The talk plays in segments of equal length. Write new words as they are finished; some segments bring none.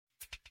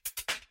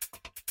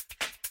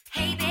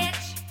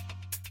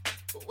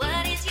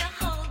What is your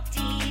whole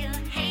deal?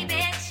 Hey,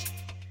 bitch,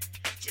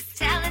 just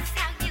tell us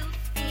how you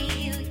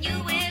feel.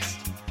 You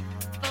wished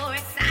for a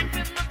sign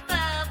from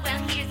above.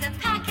 Well, here's a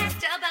podcast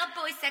about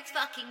boy sex,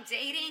 fucking,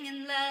 dating,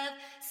 and love.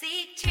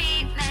 Seek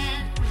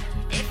treatment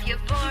if you're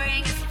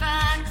boring as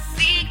fuck.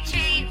 Seek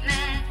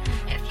treatment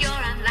if you're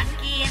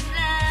unlucky in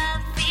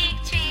love. Seek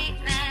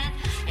treatment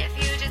if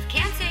you just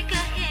can't take a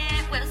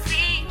hint. Well,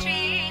 seek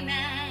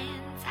treatment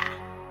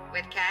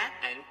with Kat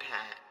and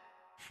Pat.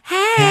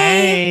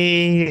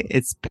 Hey,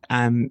 it's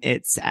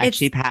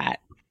actually Pat,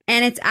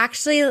 and it's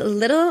actually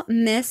Little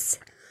Miss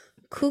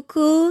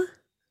Cuckoo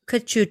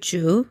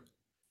Cachuchu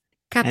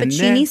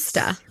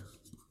Cappuccinista.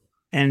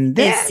 And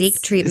this Seek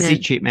Treatment.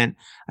 Seek Treatment,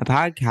 a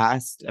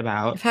podcast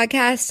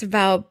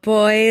about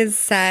boys,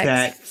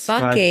 sex,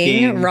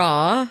 fucking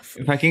raw,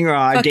 dating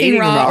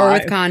raw, or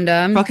with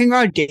condom, fucking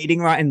raw,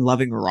 dating raw, and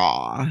loving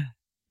raw.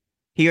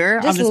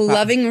 Here, just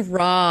loving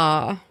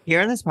raw.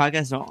 Here on this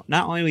podcast,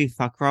 not only we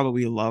fuck raw, but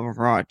we love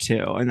raw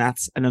too, and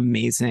that's an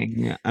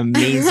amazing,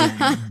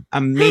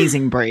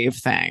 brave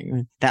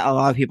thing that a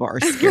lot of people are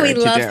scared to do.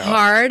 We love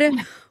hard.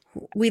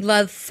 We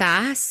love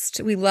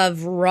fast. We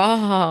love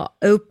raw,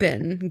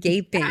 open,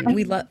 gaping.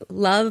 We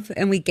love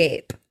and we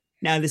gape.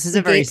 Now, this is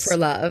for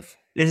love.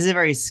 This is a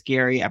very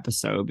scary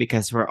episode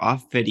because we're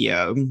off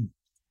video.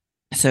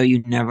 So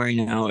you never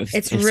know if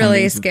it's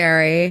really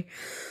scary.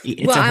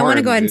 Well, I want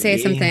to go ahead and say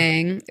movie.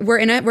 something. We're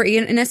in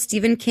a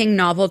Stephen King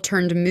novel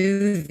turned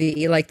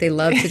movie, like they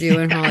love to do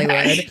in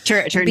Hollywood.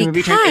 turned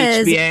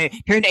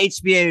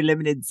HBO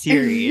limited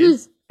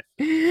series.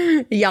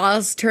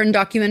 Y'all's turned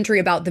documentary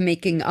about the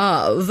making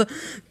of,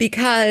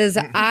 because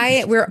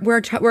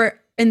we're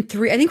in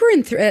three. I think we're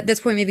in at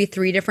this point maybe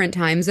 3 different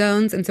time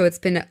zones, and so it's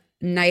been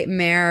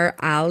Nightmare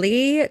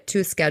Alley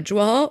to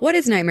schedule. What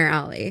is Nightmare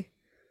Alley?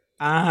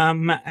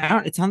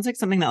 It sounds like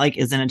something that like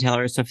is in a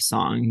Taylor Swift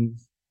song.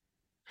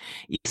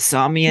 You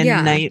saw me in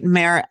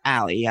Nightmare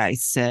Alley. I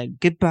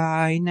said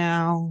goodbye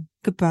now.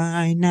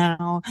 Goodbye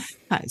now.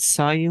 I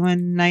saw you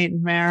in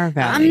Nightmare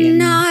Valley. I'm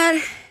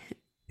not.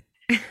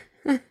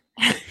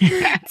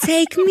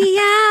 Take me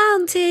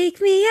out,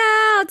 take me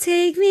out,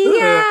 take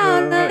me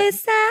out,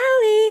 Miss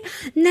Alley.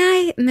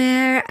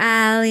 Nightmare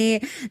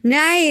Alley,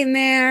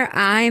 nightmare.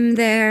 I'm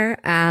there,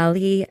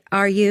 Alley.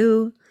 Are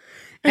you?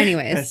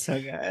 Anyways, that's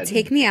so good.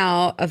 Take me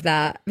out of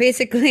that.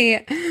 Basically,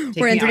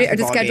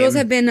 the schedules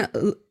have been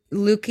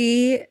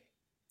Lukey.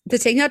 To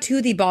take me out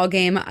to the ball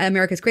game,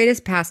 America's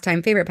greatest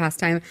pastime, favorite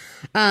pastime.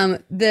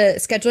 The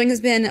scheduling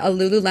has been a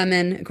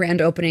Lululemon grand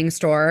opening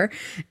store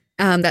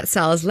that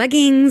sells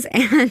leggings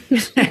and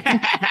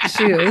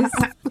shoes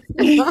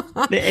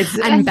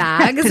and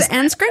bags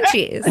and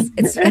scrunchies.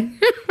 It's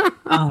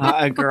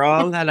a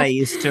girl that I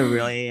used to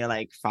really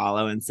like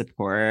follow and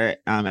support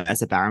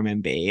as a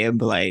Bowerman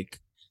babe, like.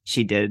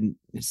 She did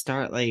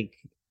start like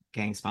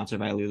getting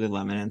sponsored by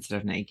Lululemon instead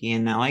of Nike,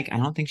 and now like I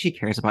don't think she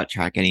cares about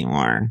track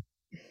anymore.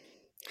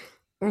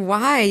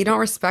 Why? You don't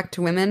respect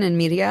women in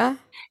media?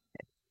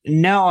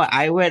 No,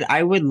 I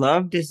would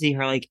love to see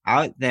her like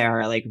out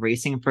there like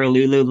racing for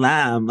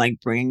Lululemon, like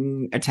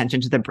bring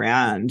attention to the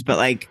brand, but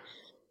like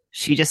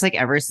she just like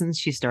ever since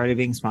she started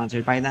being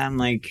sponsored by them,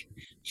 like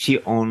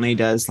she only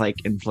does like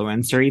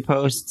influencer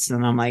posts,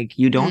 and I'm like,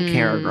 you don't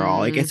care, girl.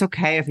 Like it's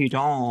okay if you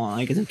don't.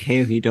 Like it's okay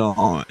if you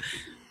don't.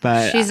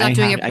 But she's not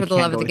doing it for the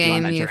love of the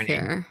game, you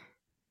fear.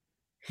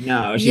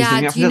 No, she's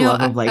doing it for the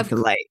love of like the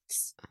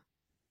likes.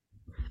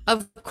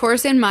 Of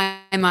course, in my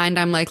mind,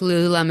 I'm like,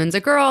 Lululemon's a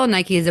girl,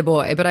 Nike's a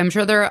boy, but I'm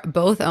sure they're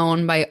both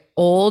owned by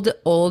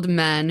old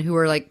men who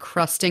are like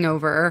crusting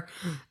over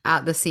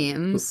at the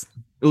seams.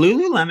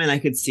 Lululemon, I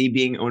could see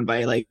being owned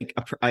by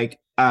like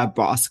a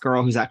boss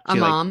girl who's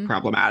actually like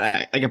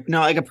problematic, like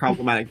a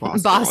problematic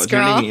boss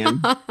girl. You know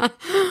what I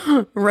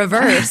mean?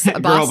 Reverse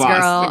boss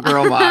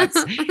girl boss.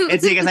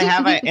 It's because I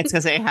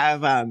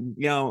have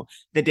you know,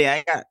 the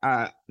day I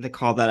got the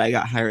call that I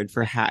got hired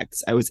for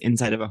Hacks, I was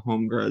inside of a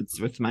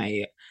Homegirls with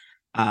my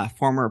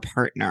former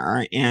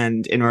partner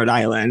and in Rhode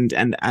Island,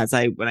 and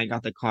when I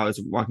got the call, I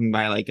was walking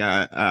by like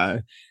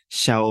a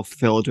shelf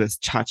filled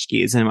with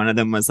tchotchkes, and one of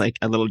them was like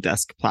a little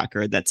desk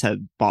placard that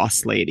said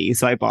 "Boss Lady,"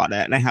 so I bought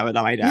it and I have it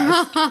on my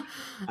desk.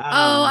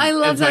 I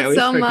love that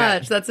so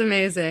much. That's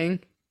amazing.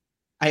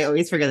 I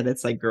always forget that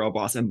it's like girl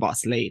boss and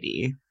boss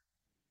lady.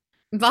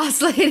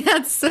 Boss lady,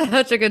 that's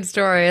such a good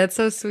story. That's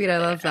so sweet. I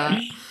love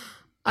that.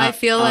 I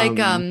feel like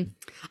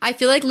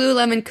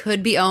Lululemon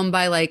could be owned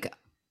by like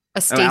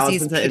a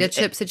Stacey's pita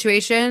chip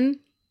situation.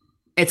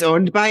 It's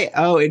owned by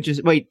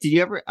wait, did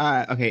you ever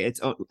okay,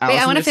 it's wait,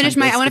 I want to finish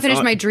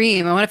my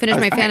dream. I want to finish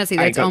my fantasy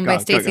that it's owned by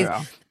Stacey's.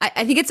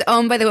 I think it's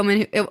owned by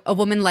a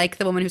woman like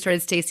the woman who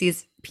started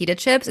Stacey's pita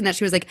chips, and that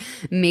she was like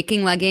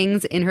making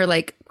leggings in her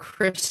like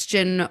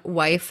Christian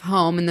wife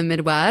home in the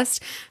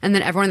Midwest, and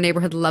then everyone in the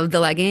neighborhood loved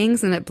the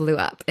leggings, and it blew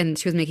up, and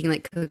she was making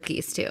like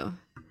cookies too.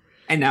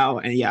 And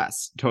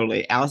yes,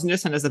 totally. Allison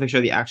just sent us a picture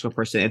of the actual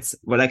person. It's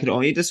what I could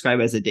only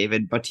describe as a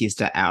David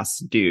Bautista ass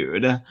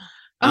dude. But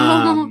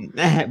wait,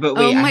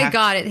 oh my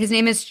God. His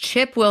name is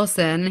Chip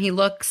Wilson. He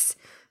looks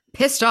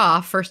pissed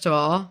off, first of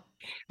all.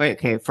 Wait,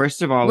 okay.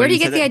 First of all, where do you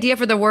get the idea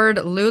for the word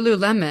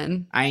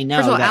Lululemon? I know.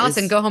 First of all,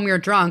 Allison, go home. You're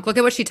drunk. Look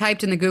at what she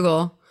typed in the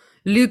Google.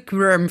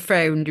 Lukewarm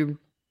found.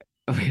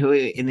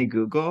 Wait, in the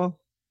Google?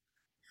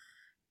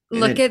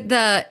 Look at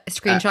the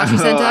screenshot she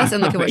sent us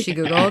and look at what she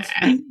Googled.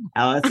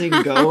 Allison,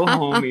 go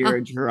home.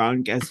 You're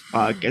drunk as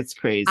fuck. It's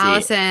crazy.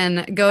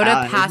 Allison, go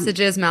to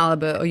Passages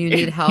Malibu. You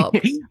need help.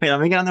 Wait, let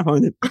me get on the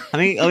phone. Let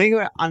me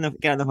get on the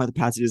phone with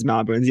Passages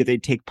Malibu and see if they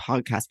take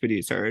podcast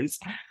producers.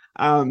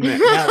 I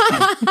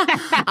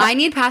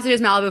need Passages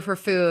Malibu for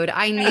food.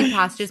 I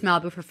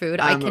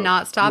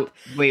cannot stop.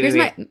 Wait.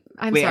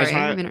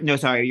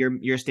 Sorry.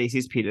 Your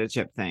Stacy's pita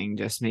chip thing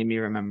just made me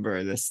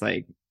remember this.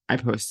 Like, I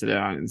posted it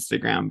on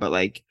Instagram, but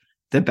like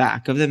the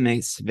back of the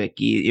Miss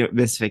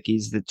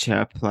Vicky's the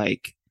chip,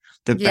 like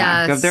the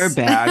back of their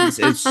bags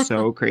is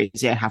so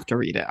crazy. I have to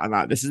read it on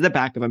that. This is the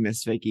back of a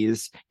Miss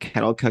Vicky's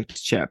kettle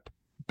cooked chip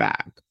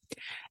bag.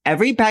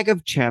 Every bag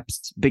of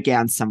chips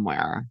began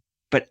somewhere,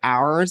 but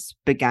ours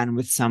began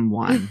with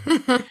someone.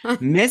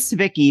 Miss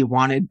Vicky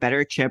wanted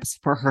better chips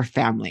for her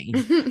family,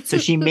 so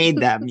she made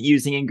them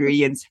using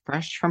ingredients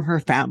fresh from her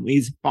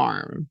family's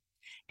farm.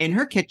 In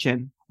her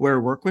kitchen,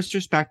 where work was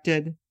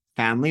respected,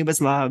 family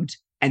was loved,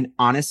 and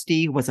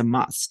honesty was a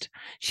must,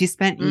 she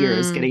spent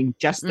years getting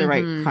just the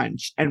right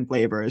crunch and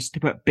flavors to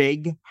put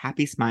big,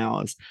 happy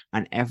smiles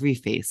on every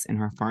face in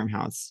her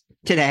farmhouse.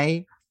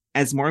 Today,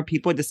 as more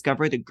people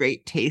discover the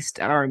great taste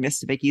of our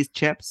Miss Vicky's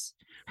chips,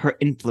 her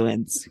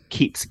influence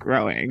keeps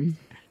growing.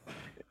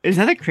 Is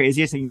that the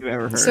craziest thing you've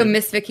ever heard? So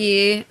Miss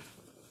Vicky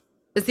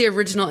is the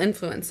original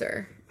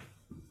influencer.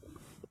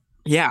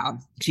 Yeah,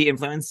 she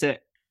influenced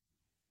it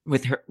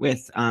with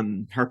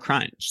her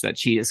crunch that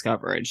she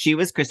discovered. She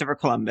was Christopher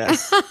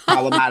Columbus,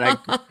 problematic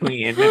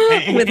queen,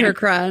 with her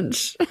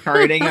crunch,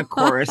 charting a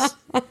course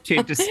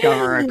to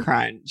discover a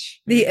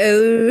crunch. The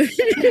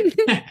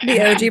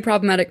OG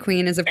problematic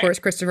queen is, of course,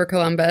 Christopher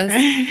Columbus,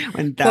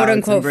 quote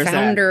unquote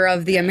founder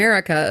of the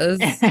Americas.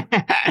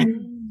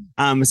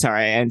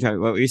 Sorry,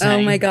 Andrew, what were you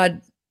saying? Oh my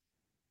God.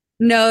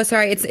 No,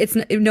 sorry. It's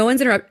no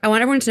one's interrupt. I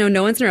want everyone to know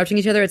no one's interrupting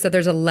each other. It's that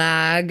there's a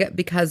lag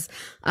because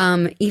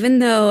even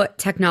though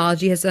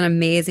technology has done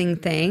amazing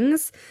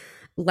things,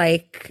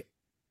 like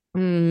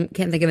can't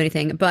think of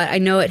anything, but I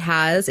know it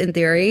has in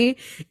theory.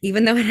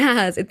 Even though it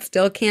has, it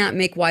still can't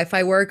make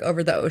Wi-Fi work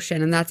over the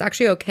ocean, and that's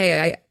actually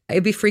okay.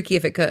 It'd be freaky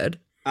if it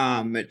could.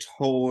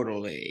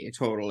 Totally.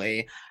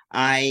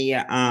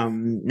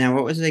 Now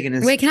what was I gonna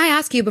say? Wait, can I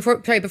ask you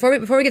before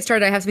we get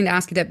started, I have something to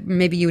ask you that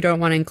maybe you don't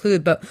want to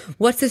include, but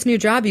what's this new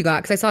job you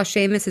got? Because I saw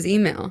Seamus's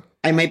email.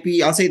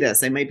 I'll say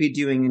this, I might be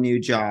doing a new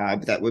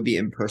job that would be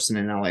in person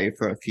in LA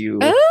for a few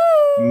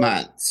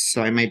months.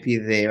 So I might be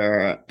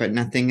there, but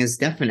nothing is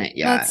definite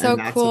yet. That's so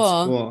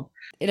cool.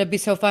 It'll be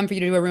so fun for you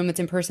to do a room that's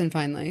in person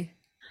finally.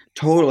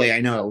 Totally. I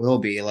know it will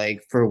be,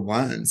 like, for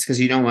once, because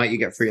you know what? You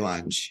get free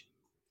lunch.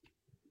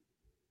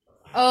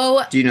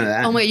 Oh, do you know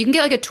that? Oh wait, you can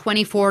get like a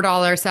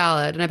 $24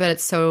 salad, and I bet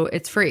it's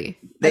free.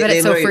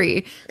 It's so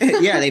free.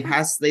 Yeah,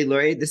 they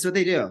Lori, this is what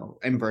they do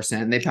in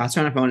person. They pass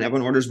around a phone,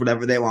 everyone orders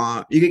whatever they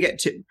want. You could get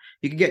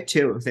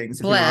two things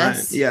if you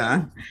want.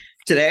 Yeah.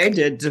 Today I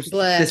did,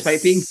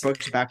 despite being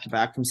booked back to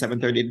back from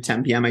 7:30 to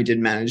 10 p.m., I did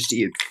manage to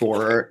eat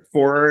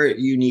four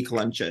unique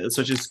lunches,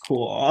 which is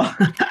cool. What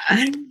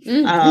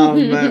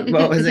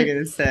was I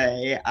gonna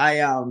say?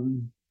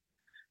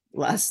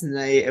 Last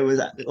night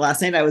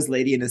I was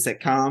lady in a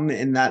sitcom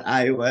in that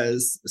I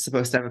was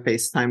supposed to have a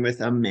FaceTime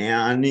with a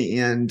man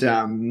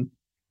and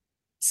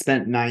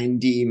spent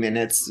 90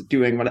 minutes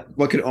doing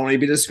what could only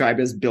be described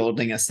as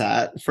building a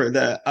set for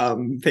the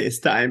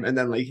FaceTime, and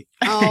then like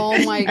oh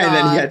my God. And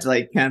then he had to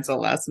like cancel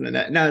last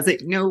minute. And I was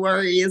like, no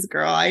worries,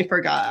 girl. I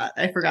forgot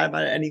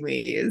about it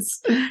anyways.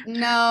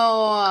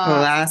 No.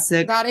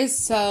 Classic. That is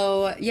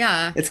so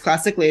it's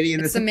classic lady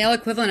in the male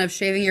equivalent of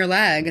shaving your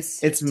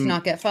legs to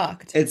not get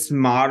fucked. It's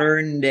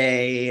modern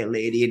day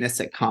lady in a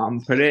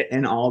sitcom. Put it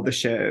in all the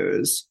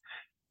shows.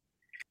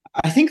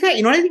 I think that,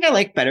 you know what I think I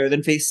like better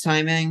than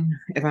FaceTiming,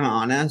 if I'm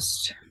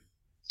honest?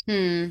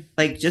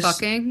 Like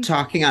just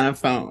talking on a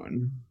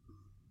phone.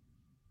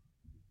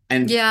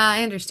 And yeah,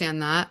 I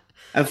understand that.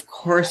 Of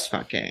course,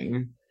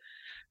 fucking.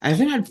 I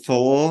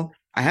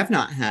have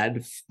not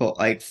had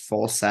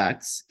full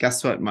sex.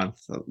 Guess what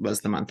month was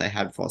the month I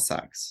had full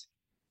sex?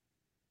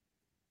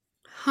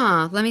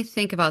 Huh. Let me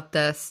think about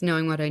this,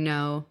 knowing what I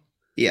know.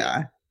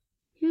 Yeah.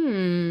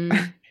 Did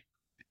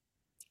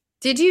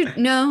you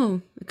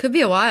know? It could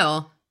be a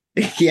while.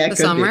 Yeah, the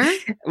summer.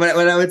 What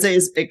I would say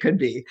is it could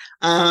be.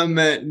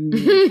 No,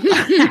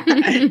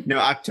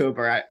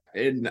 October.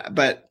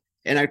 But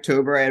in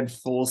October, I had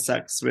full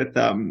sex with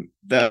the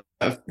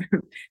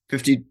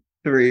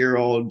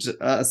 3-year-old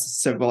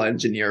civil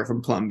engineer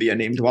from Colombia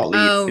named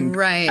Waleed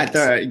right. at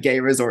the gay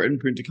resort in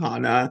Punta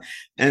Cana.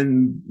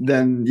 And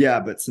then,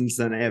 but since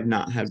then I have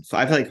not had,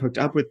 I've like hooked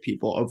up with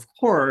people, of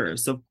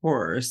course,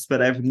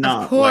 but I've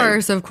not. Of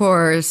course. Yeah, of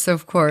course.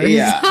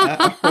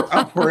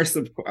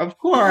 Of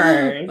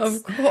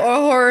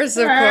course.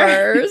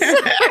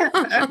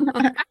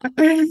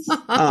 But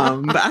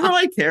I don't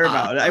really care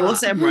about it. I will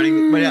say I'm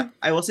running, but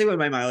I will say when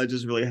my mileage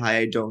is really high,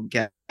 I don't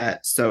get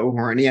so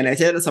horny. And I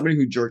say that as somebody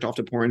who jerked off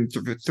to porn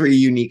 3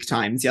 unique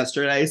times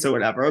yesterday, so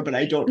whatever, but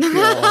I don't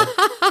feel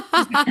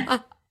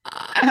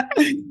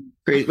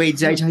great. Wait,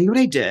 did I tell you what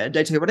I did? Did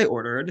I tell you what I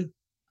ordered?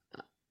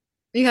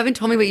 You haven't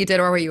told me what you did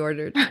or what you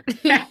ordered.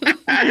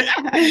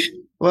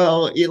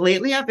 Well,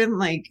 lately I've been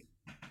like,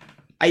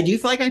 I do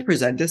feel like I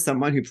present as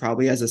someone who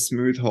probably has a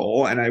smooth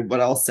hole, and what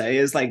I'll say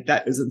is like,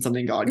 that isn't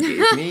something God gave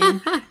me.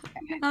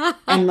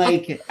 And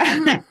like,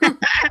 and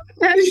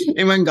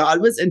when God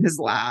was in his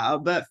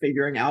lab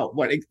figuring out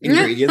what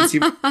ingredients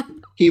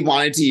he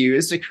wanted to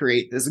use to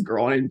create this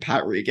girl named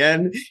Pat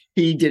Regan,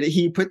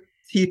 he put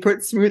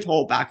smooth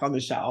hole back on the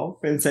shelf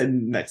and said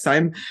next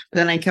time. But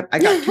then I kept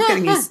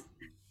getting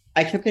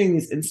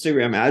these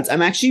Instagram ads.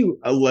 I'm actually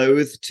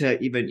loath to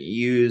even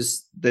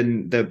use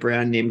the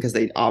brand name because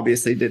they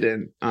obviously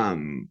didn't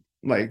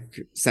like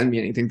send me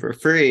anything for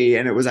free,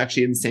 and it was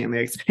actually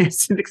insanely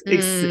expensive.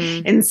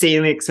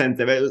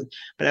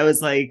 But I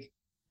was like,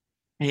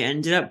 I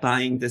ended up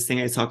buying this thing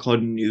I saw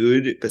called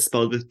Nude, but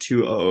spelled with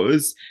 2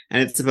 O's,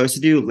 and it's supposed to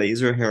do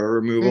laser hair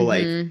removal,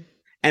 but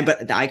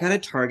I got a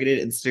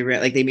targeted Instagram,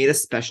 like they made a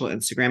special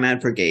Instagram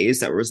ad for gays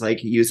that was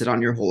like, use it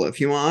on your hole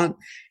if you want.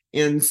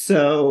 And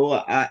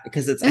so,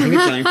 because I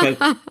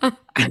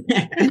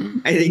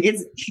think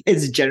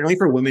it's generally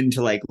for women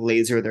to like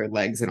laser their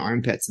legs and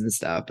armpits and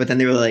stuff. But then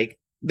they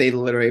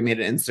literally made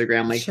an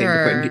Instagram thing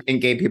to put in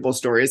gay people's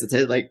stories that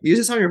said like, use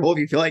this on your hole if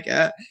you feel like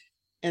it.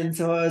 And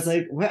so I was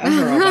like,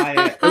 whatever, I'll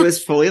buy it. It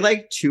was fully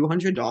like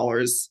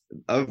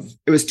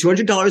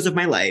 $200 of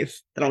my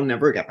life that I'll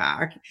never get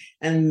back.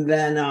 And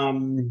then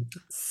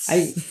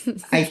I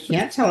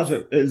can't tell if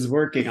it is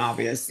working,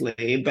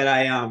 obviously, but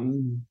I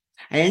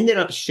ended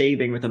up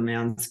shaving with a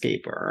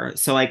manscaper.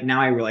 So like now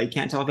I really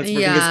can't tell if it's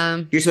working.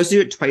 Yeah. You're supposed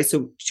to do it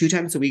 2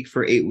 times a week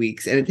for 8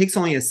 weeks. And it takes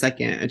only a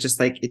second. It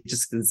just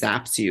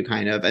zaps you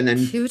kind of. And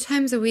then 2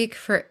 times a week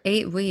for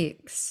 8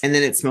 weeks. And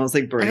then it smells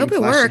like burning flesh. I hope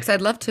it works.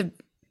 I'd love to.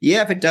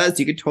 Yeah, if it does,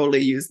 you could totally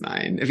use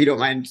mine. If you don't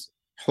mind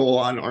hole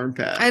on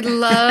armpit. I'd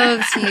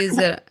love to use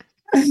it.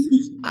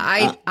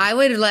 I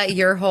would let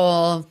your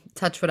hole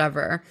touch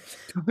whatever.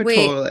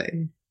 Wait,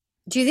 totally.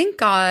 Do you think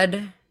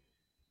God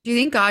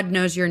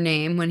knows your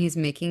name when he's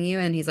making you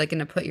and he's like going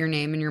to put your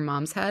name in your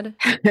mom's head?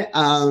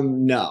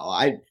 No,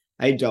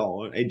 I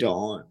don't.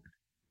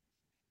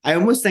 I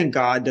almost think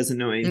God doesn't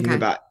know anything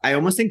about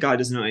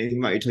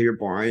you till you're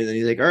born. And then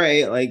he's like, all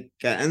right, like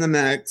get in the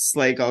mix.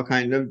 Like I'll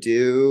kind of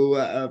do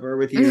whatever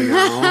with you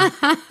now.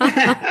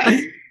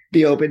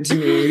 Be open to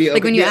me.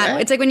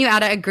 It's like when you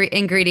add an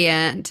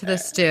ingredient to the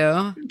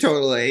stew.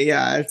 Totally.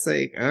 Yeah. It's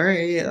like, all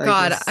right. Like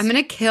God, I'm going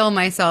to kill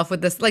myself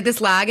with this. Like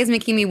this lag is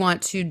making me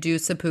want to do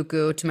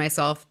seppuku to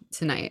myself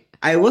tonight.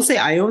 I will say,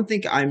 I don't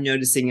think I'm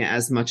noticing it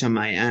as much on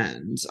my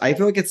end. I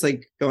feel like it's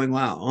like going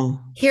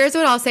well. Here's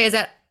what I'll say is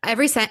that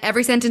every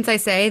sentence I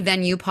say,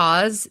 then you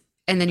pause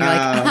and then you're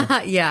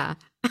like, yeah.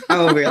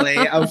 Oh, really?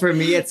 Oh, for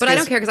me, it's. But I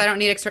don't care because I don't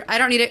need external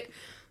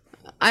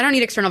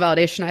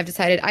validation. I've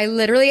decided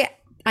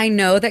I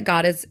know that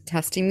God is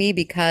testing me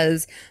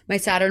because my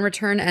Saturn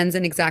return ends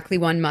in exactly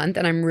 1 month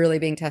and I'm really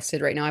being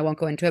tested right now. I won't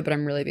go into it, but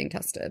I'm really being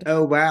tested.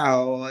 Oh,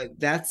 wow.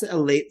 That's a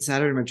late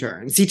Saturn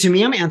return. See, to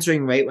me, I'm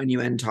answering right when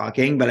you end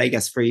talking, but I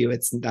guess for you,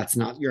 that's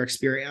not your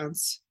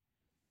experience.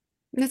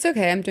 That's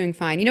okay. I'm doing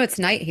fine. It's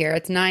night here.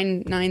 It's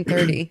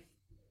 9:30.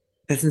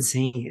 That's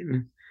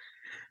insane.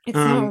 It's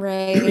not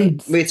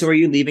right. Wait, so are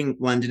you leaving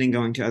London and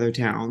going to other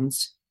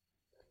towns?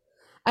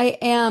 I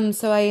am.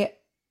 So I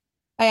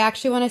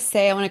actually want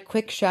to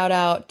quick shout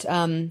out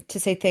to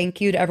say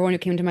thank you to everyone who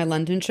came to my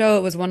London show.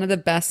 It was one of the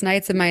best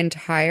nights of my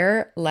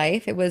entire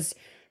life. It was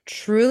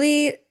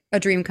truly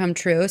a dream come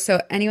true.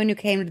 So anyone who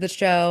came to the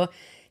show,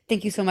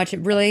 thank you so much.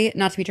 It really,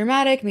 not to be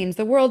dramatic, means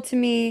the world to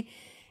me.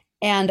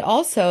 And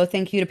also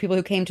thank you to people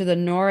who came to the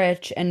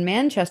Norwich and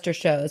Manchester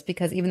shows,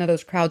 because even though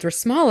those crowds were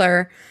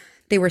smaller,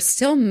 they were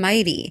still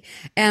mighty.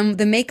 And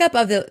the makeup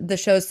of the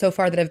shows so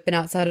far that have been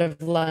outside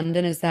of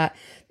London is that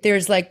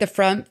there's like the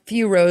front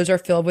few rows are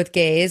filled with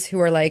gays who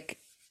are like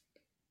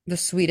the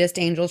sweetest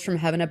angels from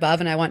heaven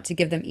above. And I want to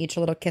give them each a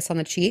little kiss on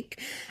the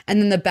cheek.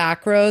 And then the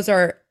back rows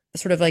are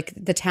sort of like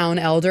the town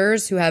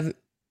elders who have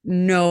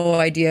no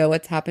idea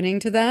what's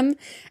happening to them.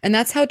 And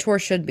that's how tour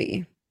should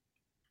be.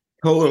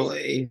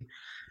 Totally.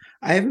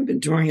 I haven't been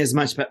touring as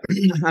much, but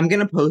I'm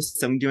gonna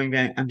post. I'm doing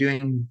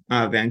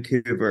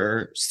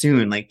Vancouver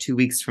soon, like 2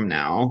 weeks from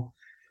now.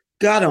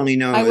 God only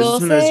knows. I will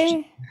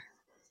say,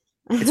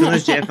 it's one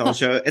of those JFL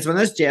shows. It's one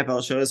of those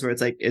JFL shows where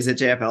it's like, is it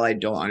JFL? I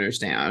don't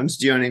understand.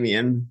 Do you know what I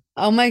mean?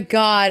 Oh my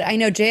God, I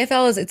know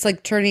JFL is. It's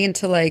like turning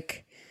into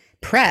like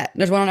Pret.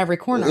 There's one on every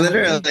corner.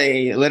 Literally,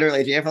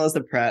 JFL is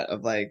the Pret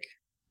of like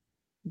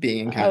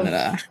being in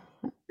Canada.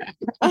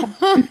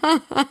 I've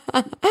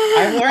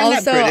learned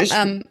also, that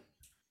British.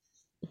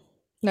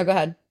 No, go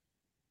ahead.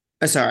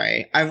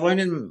 Sorry, I've learned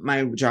in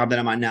my job that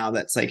I'm on now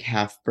that's like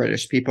half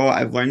British people.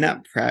 I've learned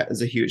that Pret is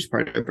a huge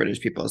part of British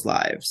people's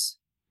lives.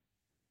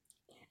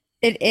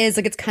 It is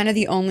like it's kind of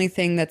the only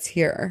thing that's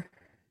here.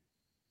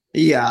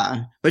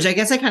 Yeah, which I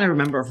guess I kind of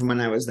remember from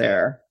when I was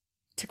there.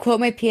 To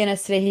quote my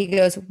pianist today, he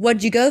goes,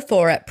 "What'd you go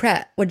for at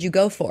Pret? What'd you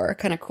go for?"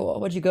 Kind of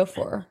cool. What'd you go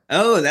for?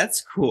 Oh,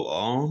 that's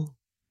cool.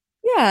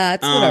 Yeah,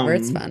 it's whatever.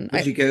 It's fun.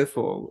 What'd you go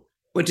for?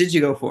 What did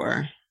you go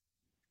for?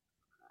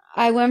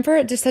 I went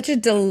for just such a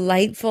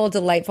delightful,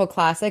 delightful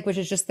classic, which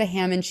is just the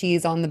ham and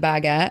cheese on the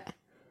baguette.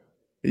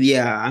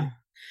 Yeah.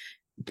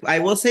 I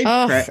will say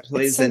Pret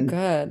plays in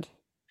good.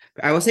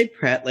 I will say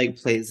Pret like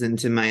plays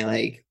into my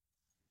like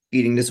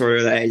eating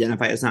disorder that I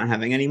identify as not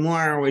having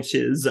anymore, which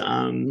is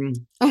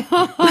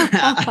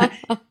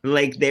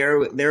like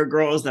they're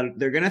girls that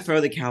they're gonna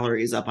throw the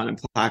calories up on a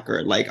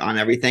placard like on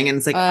everything. And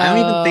it's like I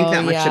don't even think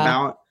that much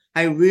about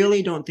I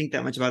really don't think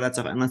that much about that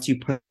stuff unless you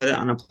put it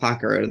on a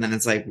placard, and then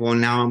it's like, well,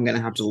 now I'm gonna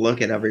have to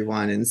look at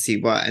everyone and see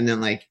what, and then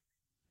like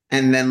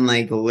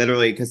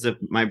literally because of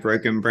my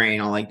broken brain,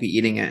 I'll like be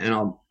eating it,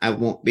 and I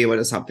won't be able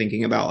to stop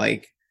thinking about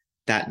like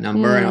that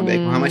number, and I'll be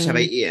like, well, how much have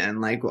I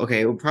eaten? Like,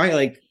 okay, well, probably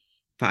like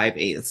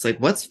 5/8. Like,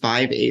 what's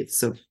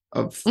 5/8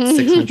 of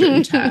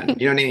 610?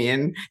 You know what I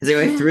mean? It's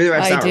like I threw the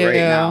rest out right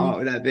now. What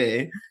would that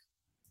be?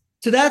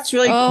 So that's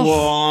really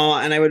cool,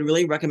 and I would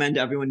really recommend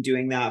everyone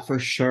doing that for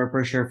sure.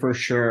 What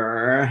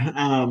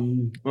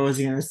was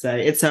I gonna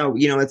say? It's how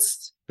I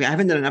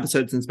haven't done an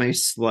episode since my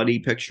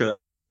slutty picture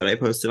that I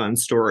posted on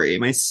story,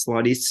 my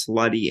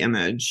slutty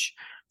image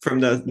from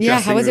the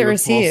how was it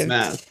received?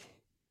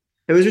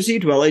 It was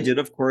received well. I did,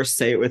 of course,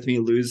 say it with me,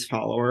 lose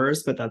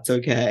followers, but that's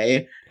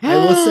okay. I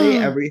will say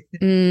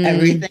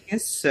everything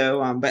is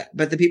so but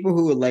the people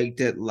who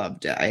liked it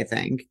loved it, I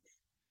think.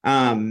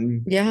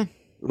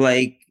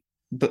 Like.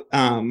 But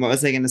what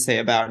was I going to say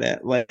about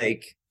it?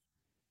 Like,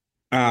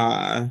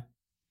 I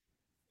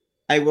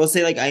will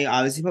say, like, I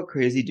obviously felt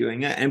crazy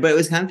doing it, but it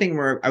was kind of thing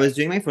where I was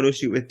doing my photo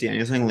shoot with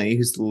Daniel Sang Lee,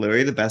 who's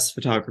literally the best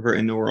photographer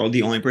in the world,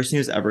 the only person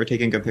who's ever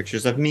taken good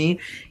pictures of me.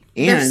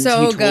 And they're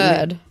so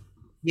good.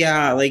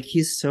 Yeah, like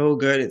he's so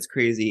good. It's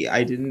crazy.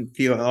 I didn't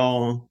feel at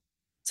all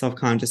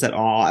self-conscious at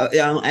all.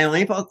 I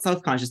only felt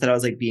self-conscious that I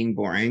was like being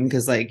boring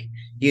because like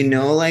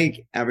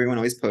like everyone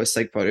always posts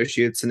like photo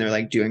shoots and they're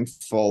like doing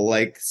full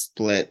like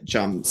split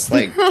jumps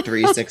like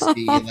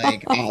 360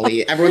 like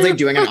ollie. Everyone's like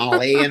doing an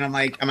ollie and I'm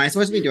like, am I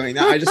supposed to be doing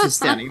that? I just was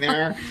standing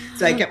there,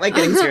 so I kept like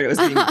getting scared it was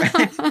being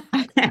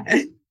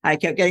I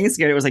kept getting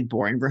scared it was like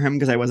boring for him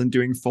because I wasn't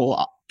doing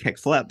full kick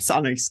flips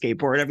on a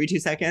skateboard every 2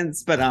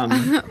 seconds. But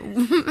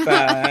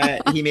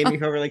he made me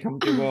feel really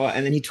comfortable,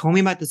 and then he told me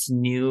about this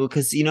new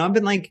because I've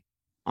been like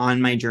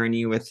on my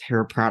journey with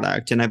hair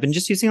product and I've been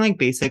just using like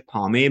basic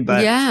pomade,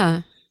 but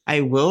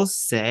I will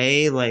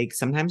say like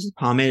sometimes with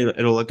pomade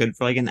it'll look good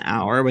for like an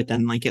hour, but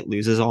then like it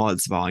loses all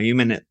its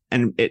volume, and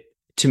it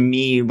to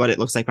me what it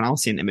looks like when I'll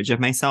see an image of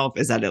myself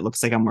is that it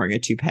looks like I'm wearing a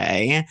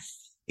toupee.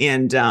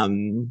 And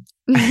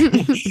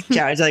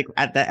yeah, I was like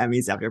at the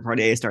Emmys after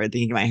party, I started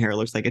thinking my hair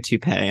looks like a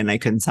toupee, and I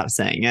couldn't stop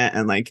saying it.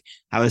 And like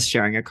I was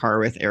sharing a car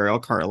with Ariel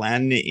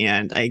Carlin,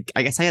 and I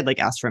guess I had like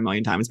asked her a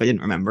million times, but I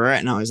didn't remember it.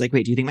 And I was like,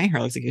 "Wait, do you think my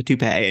hair looks like a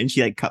toupee?" And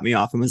she like cut me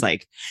off and was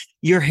like,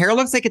 "Your hair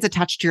looks like it's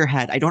attached to your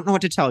head. I don't know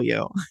what to tell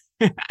you."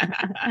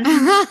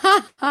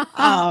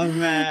 Oh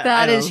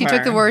man, she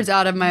took the words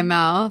out of my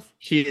mouth.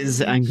 She's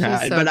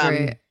incredible. So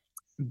great.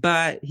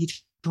 But he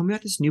told me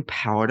about this new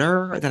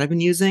powder that I've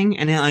been using,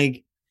 and it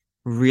like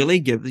really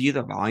gives you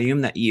the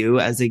volume that you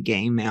as a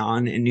gay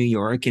man in New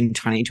York in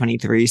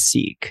 2023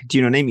 seek. Do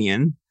you know what I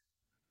mean?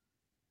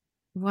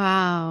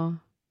 Wow.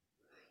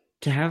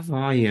 To have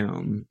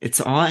volume. It's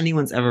all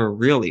anyone's ever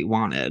really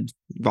wanted.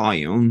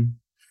 Volume.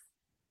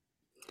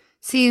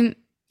 See,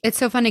 it's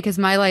so funny because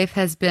my life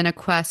has been a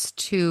quest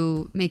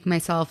to make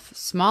myself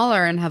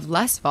smaller and have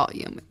less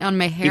volume on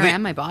my hair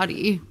and my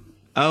body.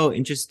 Oh,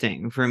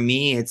 interesting. For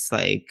me, it's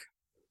like,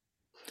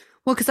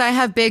 well, because I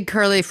have big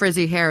curly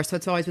frizzy hair, so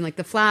it's always been like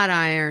the flat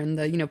iron,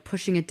 the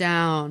pushing it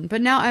down. But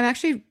now I'm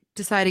actually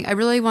deciding I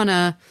really want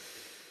to.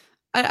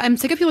 I'm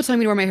sick of people telling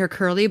me to wear my hair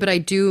curly, but I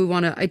do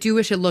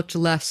wish it looked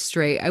less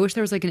straight. I wish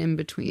there was like an in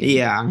between.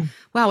 Yeah.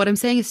 Wow, what I'm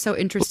saying is so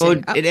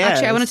interesting. Well, it is.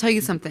 Actually, I want to tell you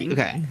something.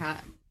 Okay.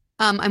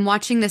 I'm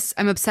watching this.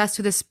 I'm obsessed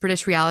with this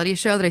British reality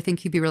show that I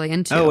think you'd be really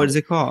into. Oh, what is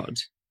it called?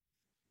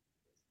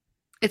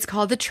 It's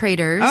called The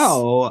Traitors.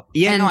 Oh,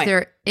 yeah. And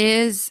there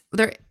is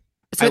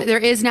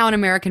now an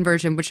American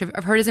version, which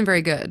I've heard isn't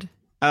very good.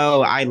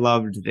 Oh, I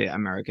loved the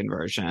American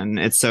version.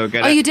 It's so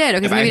good. Oh, you did?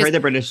 Okay, so I heard the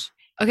British.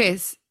 Okay.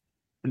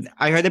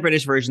 I heard the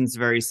British version's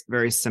very,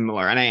 very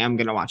similar, and I am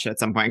going to watch it at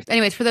some point.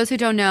 Anyways, for those who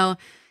don't know,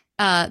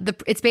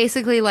 it's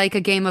basically like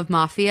a game of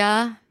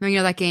Mafia.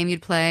 Remember, that game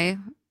you'd play?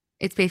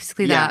 It's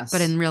basically that, but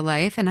in real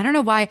life. And I don't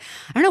know why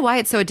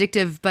it's so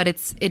addictive, but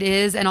it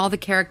is. And all the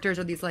characters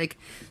are these like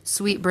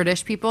sweet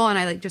British people. And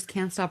I like just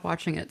can't stop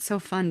watching it. It's so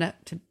fun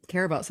to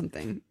care about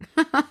something.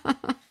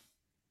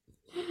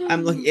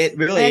 I'm looking, it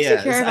really is. I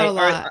actually care about a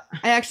lot.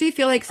 I actually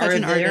feel like such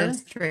an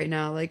artist right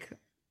now. Like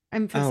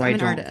I'm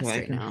an artist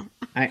right now.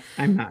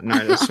 I'm not an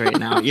artist right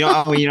now.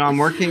 I'm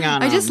working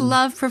on. I just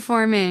love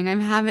performing. I'm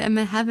in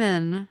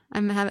heaven.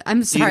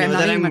 I'm sorry, I'm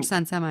not making much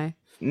sense, am I?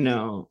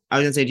 No, I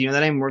was gonna say, do you know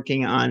that I'm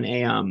working on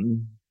a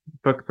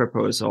book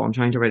proposal? I'm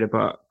trying to write a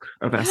book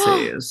of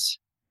essays.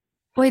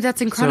 Wait,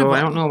 that's incredible. So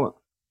I don't know.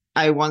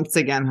 I once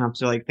again have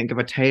to like think of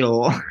a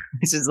title.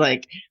 This is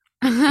like,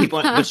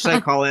 people. What should I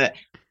call it?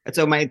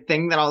 So my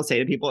thing that I'll say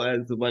to people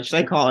is, what should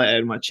I call it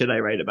and what should I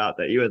write about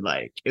that you would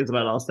like? Is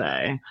what I'll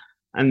say,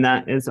 and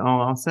that is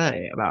all I'll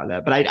say about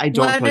it. But I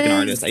don't feel like an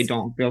artist. I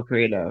don't feel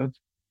creative.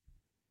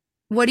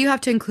 What do you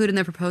have to include in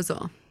the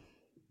proposal?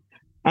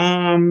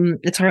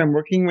 It's hard. I'm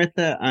working with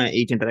the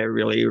agent that I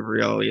really,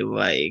 really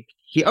like.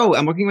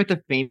 I'm working with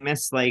the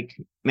famous, like,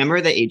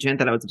 remember the agent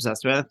that I was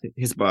obsessed with?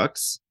 His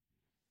books?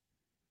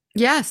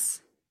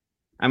 Yes.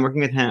 I'm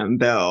working with him,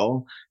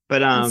 Bill. But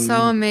that's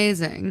so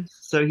amazing.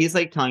 So he's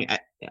like telling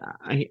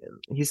I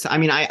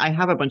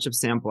have a bunch of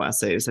sample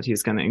essays that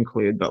he's gonna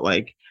include, but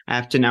like I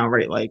have to now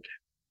write like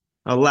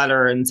a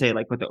letter and say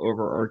like what the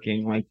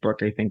overarching like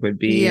book I think would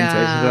be. Yeah. And so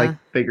I have to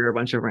like figure a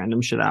bunch of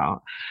random shit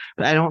out.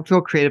 But I don't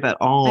feel creative at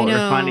all or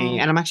funny.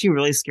 And I'm actually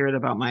really scared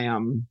about my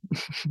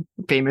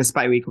famous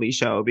biweekly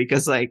show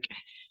because like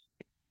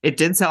it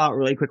did sell out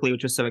really quickly,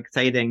 which was so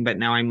exciting. But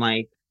now I'm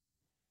like,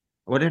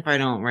 what if I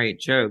don't write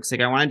jokes?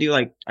 Like I want to do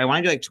like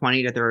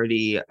 20 to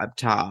 30 up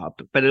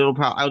top, but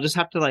I'll just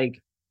have to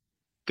like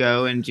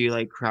go and do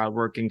like crowd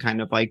work and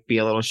kind of like be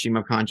a little stream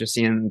of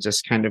consciousness and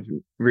just kind of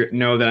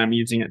know that I'm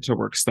using it to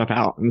work stuff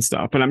out and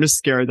stuff. But I'm just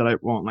scared that I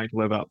won't like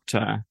live up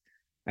to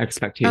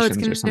expectations or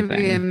something. It's going to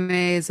be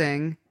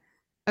amazing.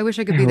 I wish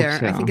I could be there.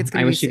 So. I think it's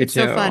going to be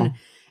so fun.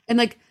 And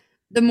like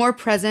the more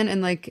present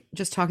and like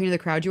just talking to the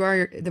crowd you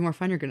are, the more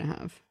fun you're going to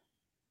have.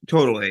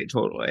 Totally.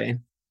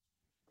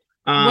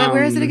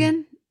 Where is it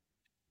again?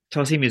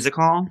 Chelsea Music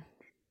Hall.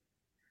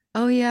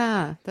 Oh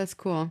yeah, that's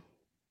cool.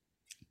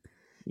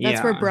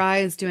 That's where Bry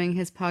is doing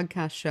his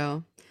podcast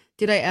show.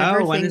 Did I ever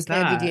think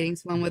I'd be dating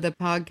someone with a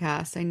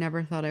podcast? I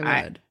never thought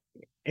I would.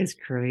 It's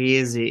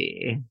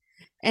crazy.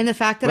 And the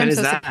fact that I'm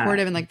so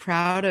supportive and like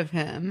proud of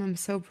him. I'm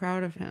so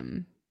proud of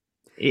him.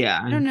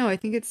 Yeah. I don't know. I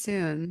think it's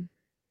soon.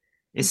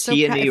 Is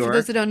he in New York? For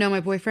those that don't know,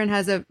 my boyfriend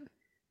has a...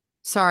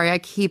 Sorry,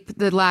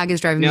 the lag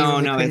is driving me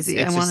really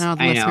crazy. I want all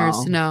the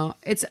listeners to know.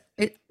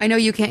 I know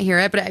you can't hear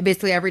it, but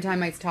basically every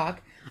time I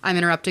talk, I'm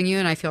interrupting you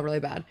and I feel really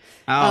bad.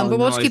 But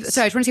we'll just keep...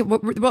 Sorry, I just want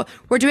to see...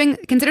 We're doing...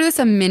 Consider this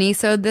a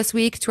mini-sode this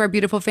week to our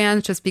beautiful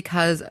fans just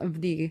because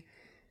of the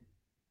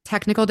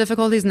technical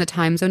difficulties and the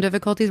time zone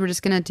difficulties. We're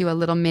just going to do a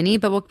little mini,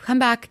 but we'll come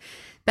back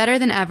better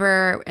than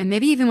ever and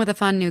maybe even with a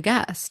fun new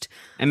guest.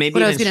 And maybe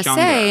what I was going to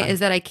say is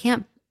that I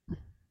can't...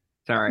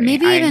 Sorry.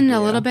 Maybe even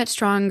a little bit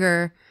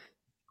stronger...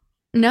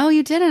 No,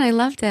 you didn't. I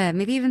loved it.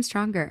 Maybe even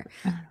stronger.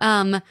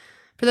 For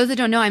those that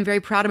don't know, I'm very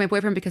proud of my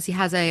boyfriend because he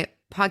has a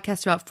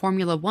podcast about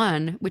Formula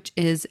One, which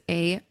is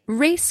a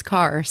race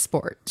car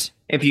sport.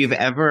 If you've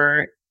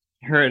ever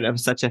heard of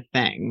such a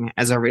thing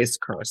as a race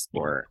car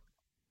sport.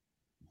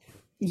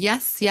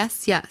 Yes.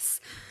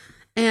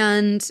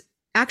 And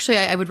actually,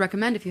 I would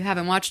recommend, if you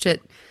haven't watched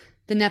it,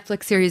 the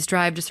Netflix series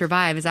Drive to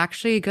Survive is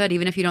actually good,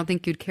 even if you don't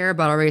think you'd care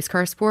about a race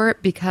car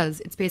sport, because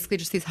it's basically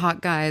just these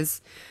hot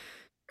guys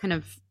kind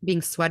of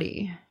being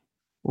sweaty.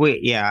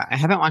 Wait, yeah. I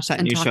haven't watched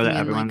that new show that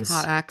everyone's...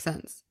 Like hot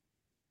accents.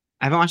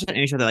 I haven't watched that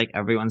new show that like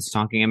everyone's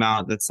talking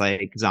about that's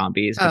like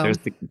zombies, but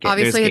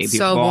obviously there's it's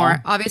so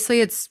boring.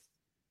 Obviously it's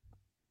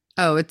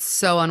so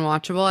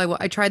unwatchable.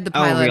 I tried the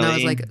pilot and I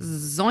was like,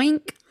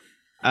 zoink.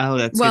 Oh,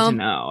 that's good to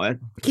know.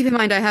 Keep in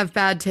mind I have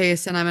bad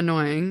taste and I'm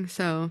annoying,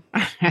 so...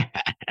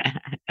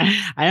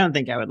 I don't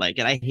think I would like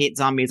it. I hate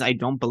zombies. I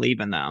don't believe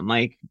in them,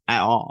 like,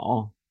 at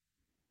all.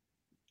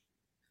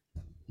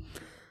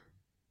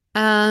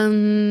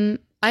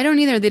 I don't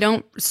either. They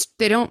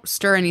don't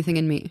stir anything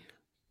in me.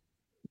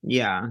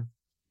 Yeah.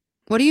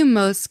 What are you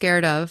most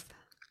scared of?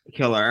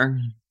 Killer.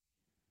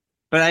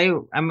 But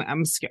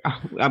I'm scared.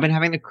 I've been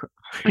having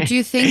do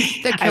you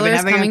think the killer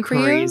is coming for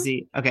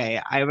you?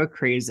 Okay, I've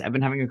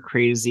been having a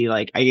crazy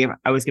like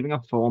I was giving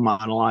a full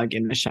monologue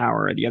in the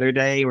shower the other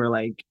day where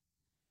like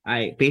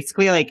I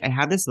basically like I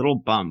had this little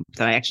bump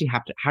that I actually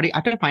have to I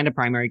have to find a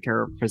primary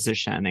care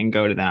physician and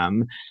go to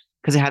them.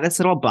 Because I had this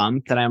little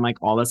bump that I'm like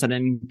all of a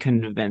sudden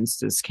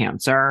convinced is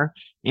cancer.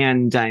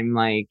 And I'm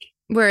like...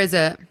 Where is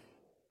it?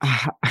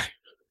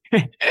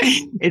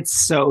 It's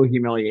so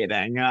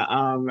humiliating.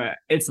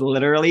 It's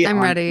literally...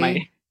 I'm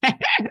ready.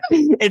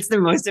 It's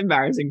the most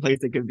embarrassing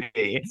place it could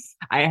be.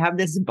 I have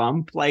this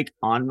bump like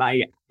on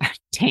my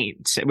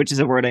taint, which is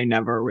a word I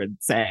never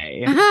would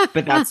say.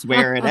 But that's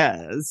where it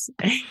is.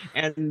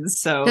 And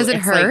so... Does it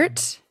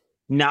hurt?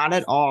 Like, not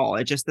at all.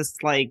 It's just this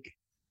like...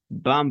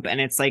 bump, and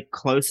it's like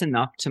close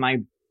enough to my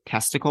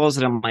testicles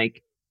that I'm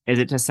like, is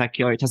it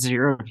testicular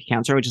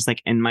cancer, which is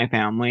like in my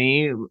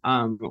family,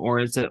 or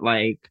is it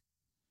like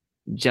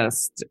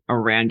just a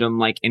random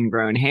like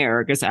ingrown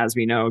hair? Because as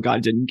we know,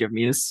 God didn't give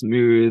me a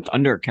smooth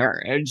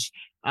undercarriage.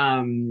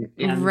 And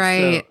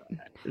right.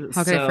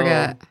 How could I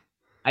forget?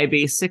 I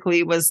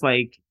basically was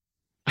like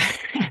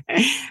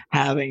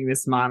having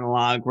this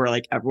monologue where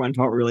like everyone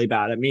felt really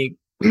bad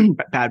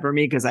for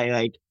me because I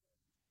like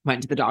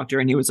went to the doctor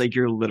and he was like,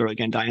 "You're literally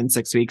gonna die in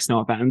 6 weeks, no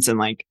offense." And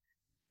like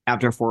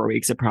after 4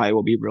 weeks, it probably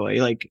will be really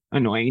like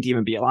annoying to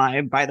even be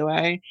alive, by the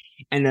way.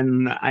 And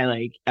then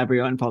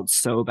everyone felt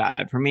so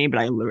bad for me, but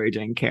I literally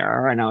didn't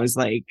care. And I was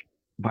like,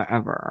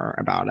 whatever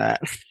about it.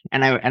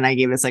 And I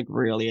gave this like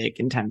really like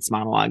intense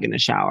monologue in the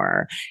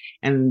shower.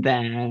 And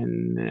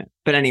then,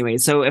 but anyway,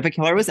 so if a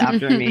killer was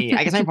after me,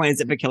 I guess my point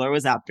is if a killer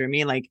was after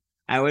me, like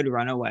I would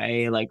run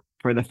away like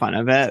for the fun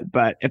of it.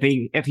 But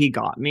if he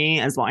got me,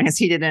 as long as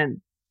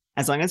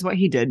what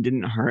he did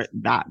didn't hurt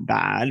that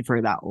bad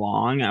for that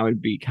long, I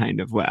would be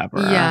kind of whatever.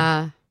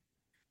 Yeah.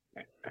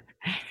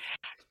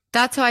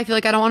 That's how I feel.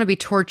 Like I don't want to be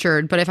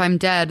tortured, but if I'm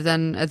dead,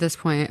 then at this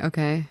point,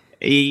 okay.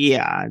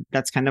 Yeah,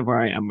 that's kind of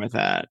where I am with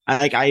it.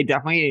 I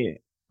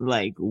definitely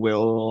like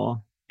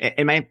will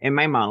in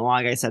my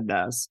monologue I said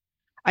this.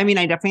 I mean,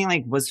 I definitely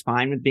like was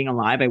fine with being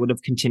alive. I would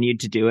have continued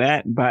to do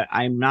it, but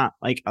I'm not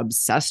like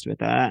obsessed with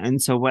it.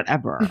 And so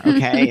whatever.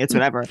 Okay. It's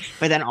whatever.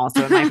 But then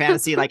also in my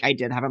fantasy, like I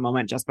did have a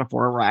moment just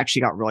before where I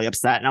actually got really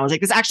upset and I was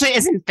like, this actually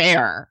isn't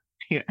fair.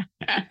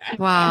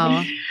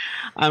 Wow.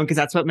 Because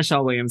that's what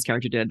Michelle Williams'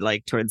 character did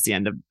like at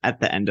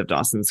the end of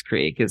Dawson's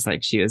Creek, is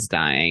like she was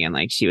dying and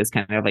like she was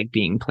kind of like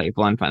being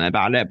playful and fun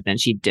about it, but then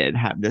she did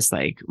have this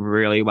like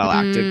really well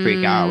acted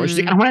freak out where she's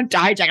like, I don't want to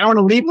die, Jack, I don't want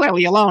to leave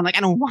Lily alone, like I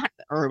don't want,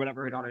 or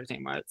whatever her daughter's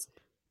name was.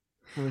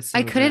 So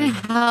I couldn't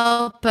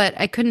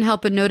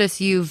help but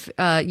notice you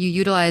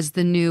utilized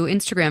the new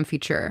Instagram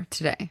feature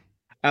today.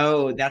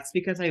 Oh, that's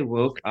because I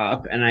woke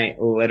up and I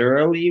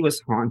literally was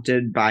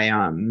haunted by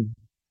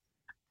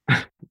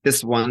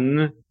this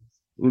one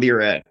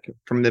lyric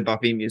from the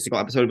Buffy musical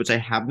episode, which I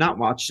have not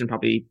watched in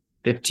probably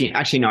 15.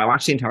 Actually, no, I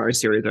watched the entire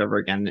series over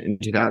again in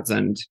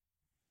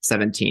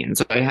 2017.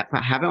 So I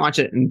haven't watched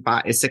it in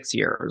 6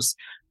 years.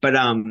 But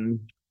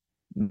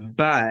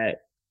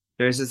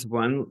there's this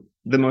one.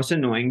 The most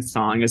annoying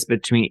song is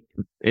between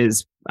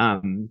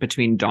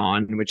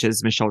Dawn, which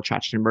is Michelle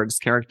Trachtenberg's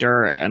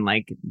character, and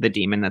like the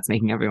demon that's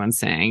making everyone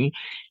sing,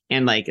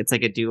 and like it's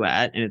like a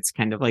duet, and it's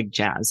kind of like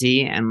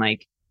jazzy, and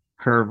like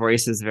her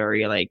voice is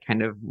very like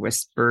kind of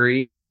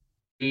whispery,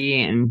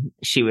 and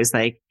she was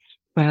like,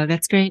 well,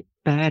 that's great,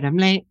 but I'm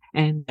late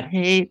and I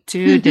hate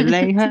to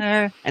delay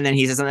her. And then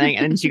he says something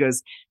and then she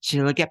goes,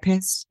 she'll get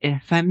pissed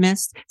if I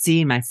missed.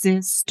 See, my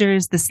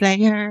sister's the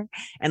slayer.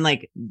 And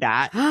like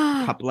that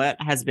couplet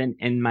has been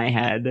in my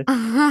head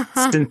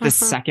since the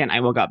second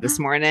I woke up this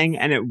morning,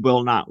 and it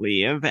will not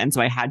leave. And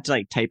so I had to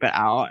like type it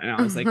out, and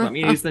I was like, let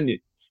me use the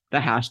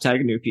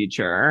hashtag new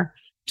feature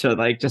to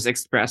like just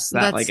express that.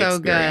 That's like so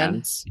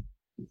experience. Good.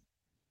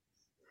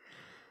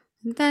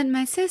 Then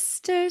my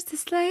sister's the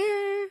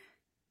slayer.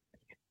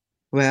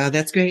 Well,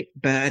 that's great,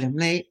 but I'm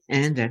late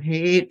and I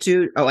hate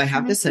to. Oh, I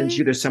have to send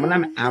you. There's someone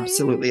I'm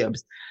absolutely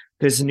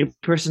there's a new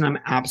person I'm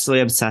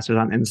absolutely obsessed with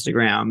on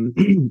Instagram.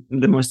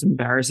 The most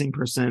embarrassing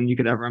person you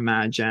could ever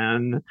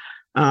imagine.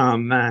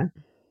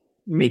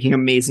 Making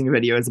amazing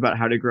videos about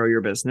how to grow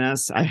your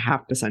business. I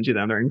have to send you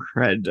them. They're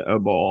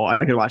incredible. I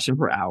could watch them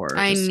for hours.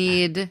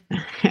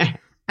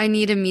 I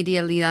need a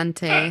media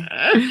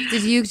liante.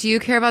 Do you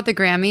care about the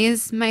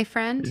Grammys, my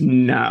friend?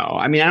 No.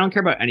 I mean, I don't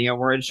care about any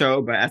award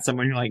show, but as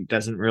someone who like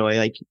doesn't really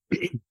like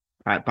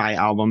buy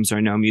albums or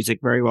know music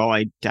very well,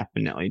 I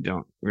definitely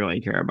don't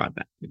really care about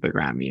the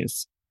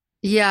Grammys.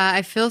 Yeah,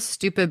 I feel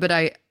stupid, but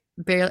I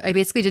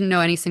basically didn't know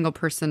any single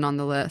person on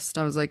the list.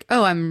 I was like,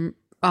 oh, I'm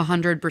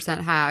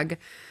 100% hag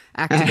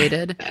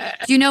activated.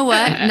 Do you know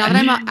what? Now that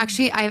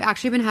I've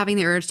actually been having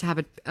the urge to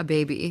have a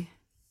baby.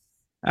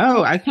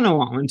 Oh, I kind of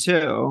want one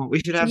too. We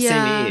should have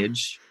same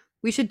age.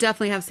 We should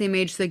definitely have same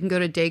age so they can go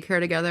to daycare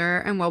together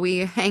and while we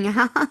hang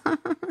out.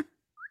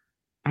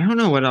 I don't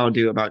know what I'll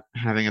do about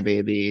having a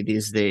baby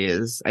these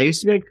days. I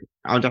used to be like,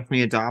 I'll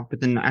definitely adopt, but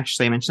then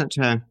actually I mentioned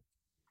that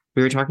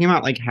we were talking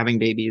about like having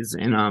babies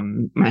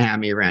in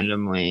Miami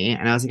randomly,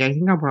 and I was like, I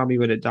think I probably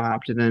would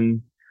adopt. And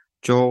then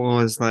Joel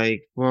was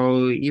like,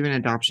 well, even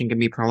adoption can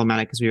be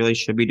problematic because we really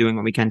should be doing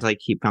what we can to like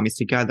keep families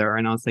together.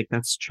 And I was like,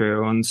 that's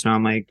true. And so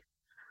I'm like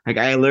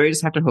I literally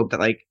just have to hope that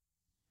like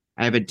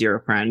I have a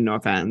dear friend, no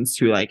offense,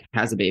 who like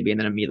has a baby and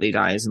then immediately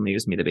dies and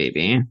leaves me the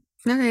baby.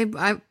 Okay,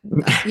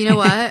 you know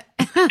what?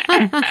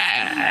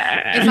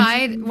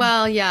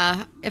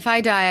 If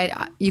I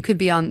die, you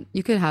could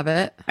have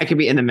it. I could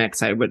be in the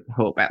mix. I would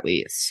hope at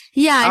least.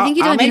 Yeah, I think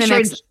you don't be in the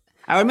mix.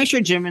 I would make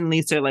sure Jim and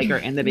Lisa like are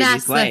in the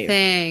baby's life.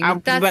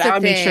 That's the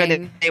thing. Make sure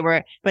that they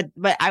were. But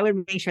I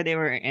would make sure they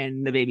were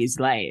in the baby's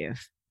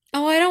life.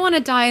 Oh, I don't want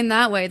to die in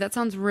that way. That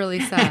sounds really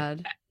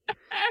sad.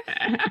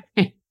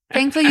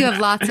 Thankfully, you have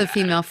lots of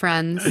female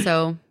friends,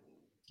 so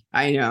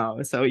I know.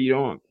 So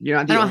you're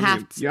not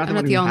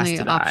the only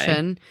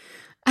option.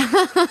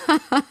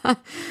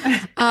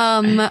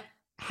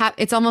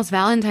 It's almost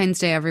Valentine's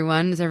Day,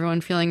 everyone. Is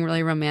everyone feeling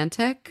really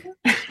romantic?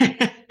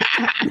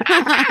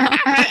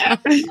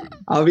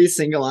 I'll be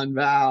single on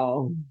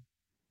Val.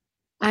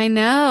 I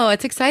know.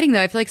 It's exciting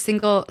though. I feel like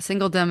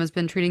singledom has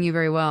been treating you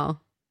very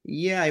well.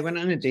 Yeah, I went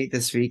on a date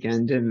this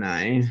weekend, didn't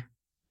I?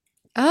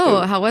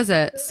 Oh, how was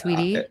it,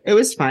 sweetie? It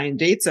was fine.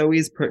 Dates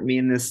always put me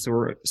in this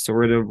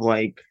sort of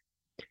like,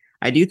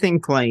 I do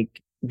think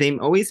like they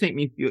always make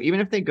me feel, even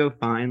if they go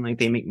fine, like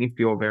they make me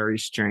feel very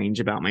strange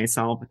about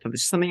myself. So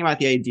there's something about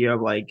the idea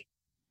of like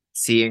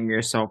seeing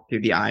yourself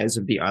through the eyes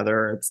of the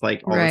other. It's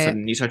like all of a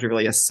sudden you start to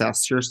really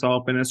assess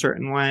yourself in a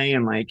certain way,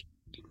 and like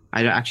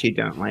actually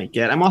don't like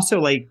it. I'm also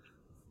like,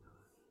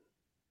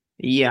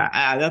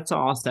 yeah, that's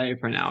all I'll say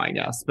for now, I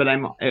guess. But I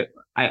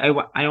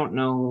don't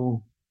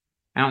know.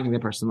 I don't think the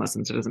person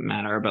listens. So it doesn't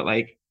matter. But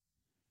like,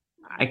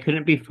 I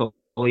couldn't be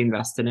fully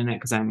invested in it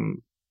because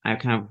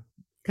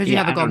you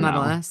have a gold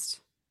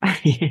medalist.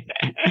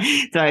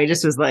 So I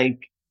just was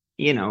like,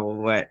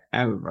 whatever.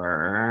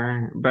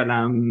 But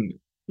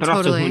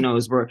also who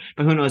knows where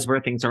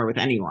things are with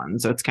anyone.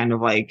 So it's kind of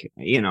like,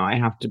 I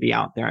have to be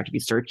out there. I have to be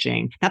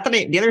searching. Not that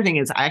the other thing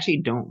is I actually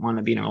don't want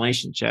to be in a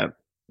relationship.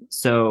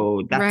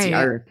 So that's the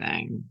other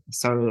thing.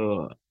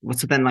 So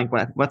then like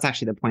what's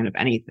actually the point of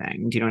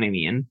anything? Do you know what I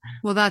mean?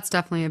 Well, that's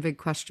definitely a big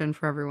question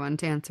for everyone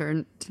to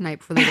answer tonight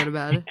before they go to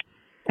bed.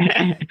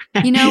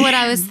 You know what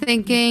I was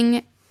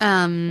thinking?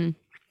 I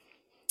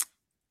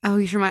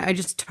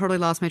just totally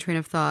lost my train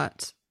of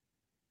thought.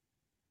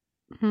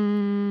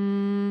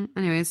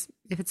 Anyways,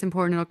 if it's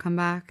important, it'll come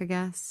back, I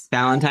guess.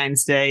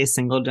 Valentine's Day,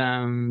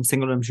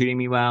 singledom treating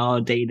me well,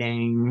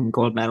 dating,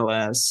 gold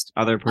medalist,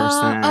 other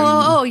person.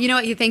 You know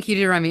what? You did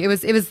remind me.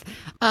 What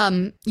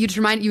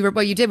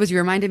you did was you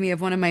reminded me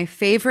of one of my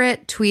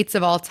favorite tweets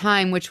of all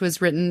time, which was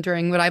written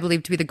during what I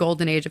believe to be the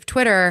golden age of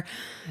Twitter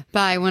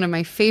by one of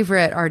my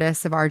favorite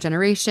artists of our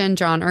generation,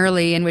 John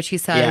Early, in which he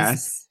says,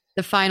 yes,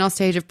 the final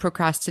stage of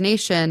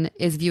procrastination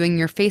is viewing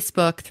your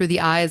Facebook through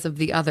the eyes of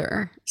the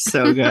other.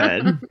 So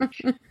good.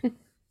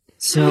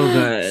 So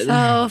good.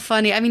 So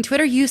funny. I mean,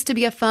 Twitter used to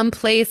be a fun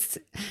place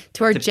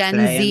to our Gen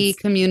Z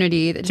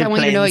community. I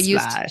want you to know it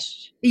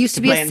used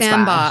to be a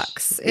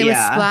sandbox. It was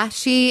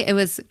splashy. It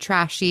was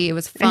trashy. It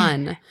was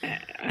fun.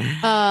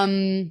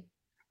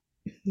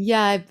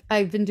 Yeah,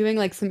 I've been doing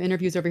like some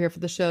interviews over here for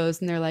the shows,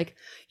 and they're like,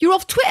 "You're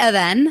off Twitter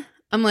then?"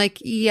 I'm like,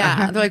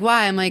 "Yeah." They're like,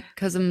 "Why?" I'm like,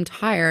 "Because I'm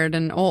tired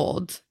and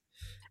old."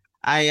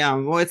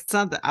 Well, it's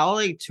not that I'll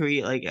like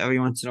tweet like every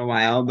once in a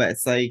while, but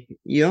it's like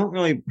you don't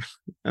really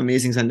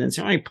amazing sentence.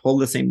 You don't really pull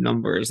the same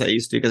numbers I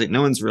used to because like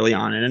no one's really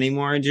on it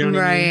anymore. Do you know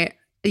what I mean?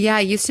 Yeah,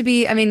 it used to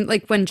be. I mean,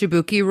 like when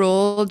Jabuki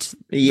ruled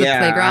the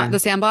playground, the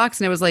sandbox,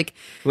 and it was like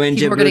when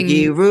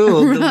Jabuki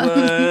ruled the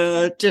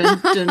world.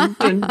 Dun, dun,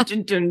 dun,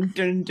 dun, dun,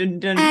 dun, dun,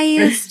 dun. I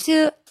used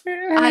to.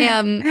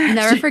 I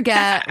never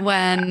forget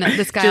when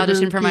this guy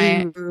auditioned for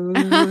my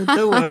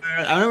the world.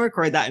 I want to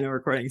record that in a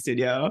recording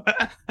studio.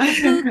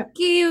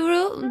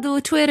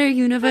 The Twitter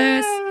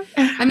universe.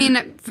 I mean,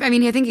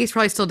 I think he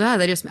probably still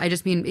does. I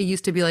just mean it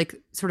used to be like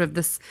sort of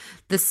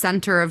the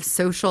center of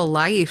social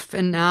life,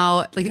 and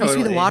now like it used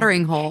to be the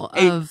watering hole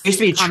of. It used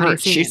to be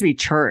church. It used to be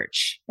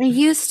church. It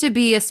used to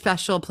be a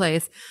special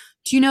place.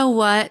 Do you know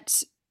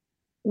what?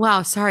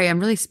 Wow, sorry, I'm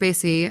really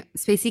spacey.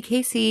 Spacey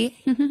Casey.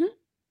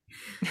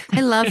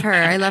 I love her.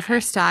 I love her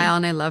style,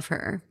 and I love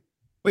her.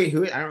 Wait,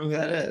 who? I don't know who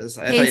that is.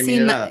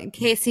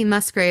 Casey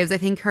Musgraves. I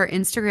think her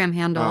Instagram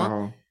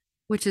handle,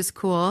 which is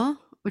cool.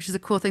 Which is a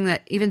cool thing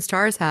that even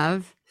stars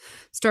have.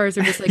 Stars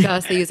are just like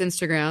us. They use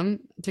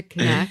Instagram to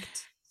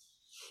connect.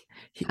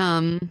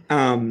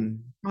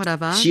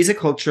 Whatever. She's a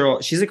cultural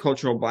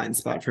blind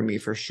spot for me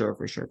for sure.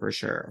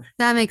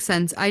 That makes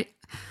sense. I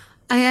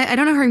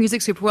don't know her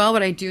music super well,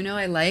 but I do know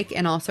I like,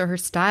 and also her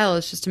style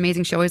is just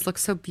amazing. She always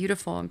looks so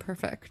beautiful and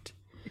perfect.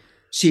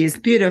 She's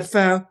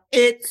beautiful.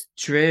 It's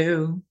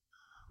true.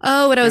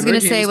 Oh, what I was going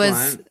to say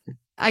was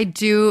I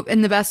do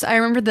in the best. I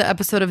remember the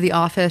episode of The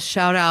Office.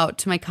 Shout out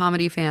to my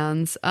comedy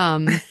fans.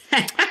 Where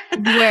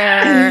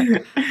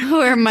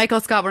Michael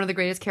Scott, one of the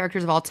greatest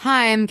characters of all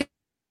time.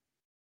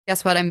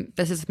 Guess what?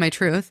 This is my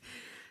truth.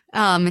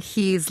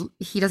 He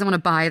doesn't want to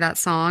buy that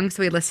song,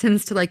 so he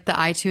listens to like the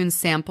iTunes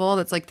sample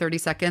that's like 30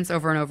 seconds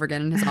over and over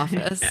again in his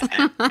office.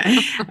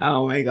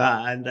 Oh my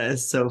God, that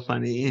is so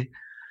funny.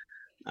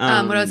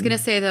 What I was gonna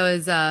say though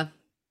is a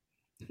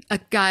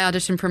guy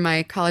auditioned for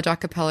my college a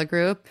cappella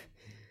group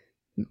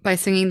by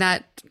singing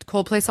that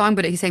Coldplay song,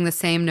 but he sang the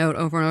same note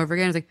over and over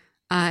again. It's like,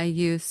 I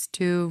used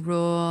to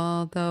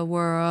rule the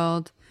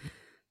world,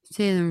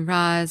 see them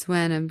rise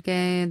when I'm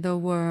gay, the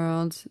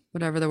world,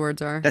 whatever the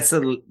words are. That's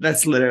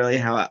literally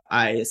how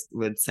I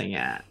would sing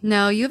it.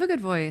 No, you have a good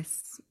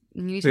voice.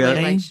 You need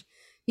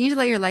to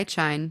let your light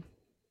shine.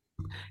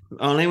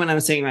 Only when I'm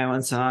singing my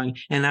one song,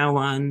 and I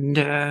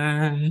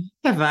wonder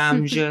if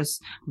I'm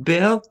just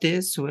built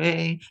this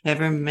way.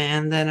 Every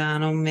man that I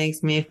know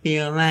makes me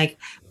feel like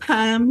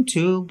I'm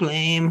to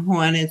blame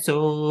when it's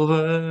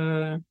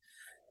over.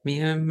 Me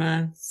and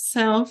my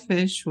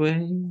selfish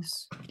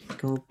ways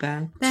go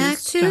back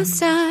to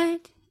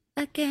start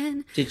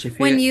again. Did you feel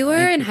When you were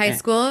like, in high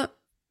school,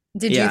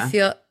 did you Yeah.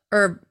 feel,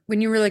 or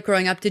when you were like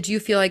growing up, did you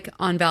feel like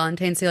on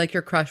Valentine's Day, like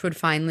your crush would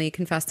finally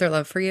confess their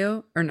love for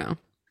you or no?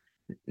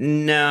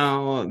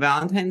 No,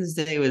 Valentine's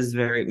Day was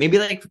very maybe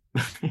like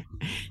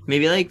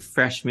maybe like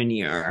freshman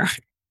year.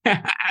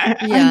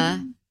 Yeah,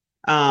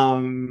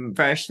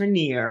 Freshman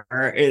year,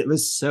 it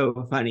was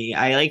so funny.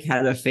 I like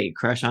had a fake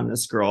crush on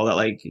this girl that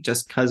like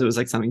just because it was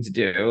like something to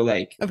do.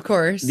 Like of the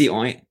course.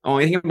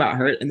 only thing about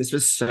her, and this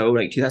was so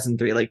like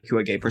 2003, like who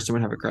a gay person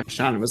would have a crush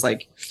on, was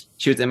like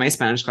she was in my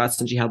Spanish class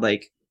and she had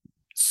like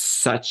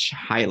such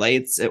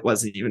highlights. It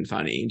wasn't even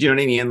funny. Do you know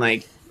what I mean?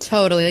 Like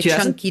Totally, like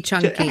 2000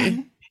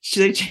 chunky.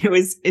 she like it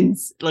was in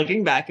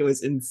looking back, it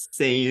was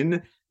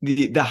insane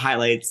the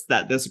highlights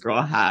that this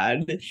girl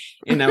had.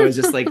 And I was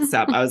just like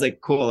stop. I was like,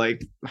 cool,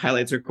 like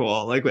highlights are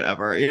cool, like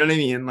whatever. You know what I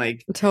mean?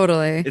 Like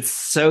Totally. it's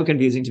so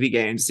confusing to be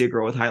gay and to see a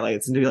girl with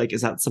highlights and to be like,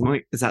 is that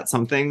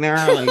something there?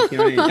 Like, you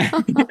know what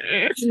I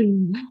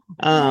mean?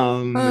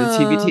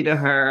 TBT to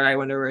her. I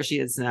wonder where she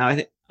is now.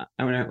 I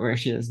wonder where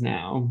she is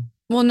now.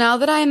 Well, now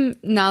that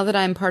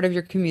I'm part of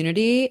your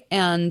community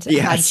and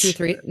Yes.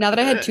 now that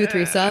I had two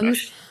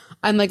threesomes,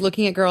 I'm like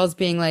looking at girls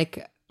being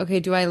like, okay,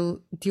 do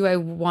I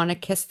want to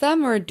kiss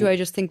them or do I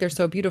just think they're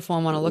so beautiful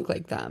and want to look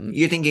like them?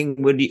 You're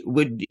thinking, would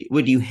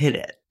you hit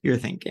it? You're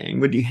thinking,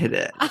 would you hit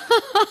it?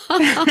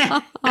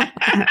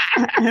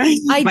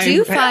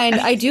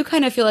 I do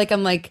kind of feel like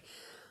I'm like,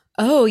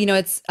 oh,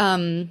 it's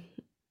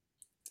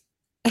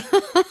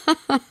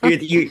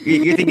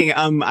you're thinking,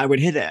 I would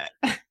hit it.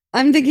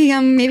 I'm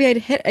thinking maybe I'd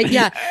hit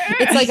yeah.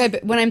 It's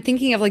like when I'm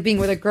thinking of like being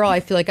with a girl, I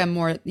feel like I'm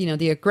more,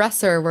 the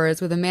aggressor,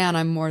 whereas with a man,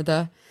 I'm more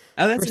the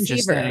Oh, that's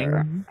receiver.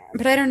 interesting.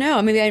 But I don't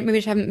know. Maybe I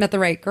just haven't met the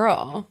right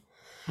girl.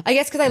 I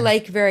guess because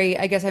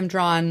I guess I'm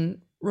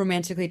drawn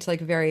romantically to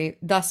like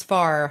thus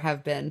far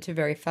have been to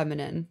very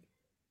feminine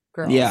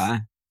girls. Yeah.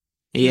 So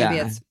Yeah.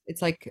 maybe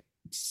it's like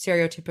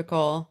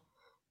stereotypical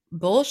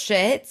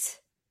bullshit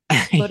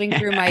floating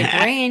through my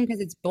brain because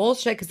it's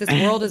bullshit because this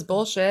world is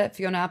bullshit.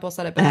 Fiona Apple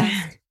said it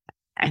best.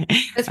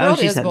 This world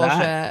she is said bullshit.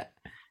 that.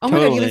 Oh my God,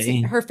 you haven't Totally.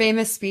 seen her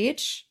famous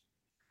speech?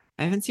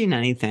 I haven't seen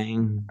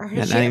anything Or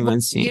that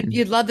anyone's seen.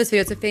 You'd love this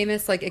video. It's a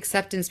famous like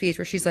acceptance speech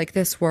where she's like,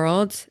 "This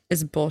world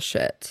is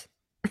bullshit."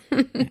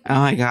 Oh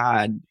my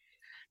God.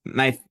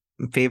 My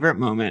favorite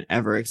moment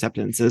ever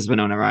acceptance is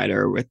Winona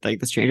Ryder with like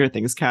the Stranger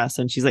Things cast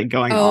and she's like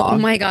going off. Oh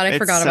my God, I It's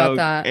forgot so- about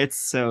that. It's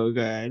so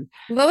good.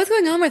 What was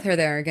going on with her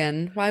there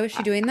again? Why was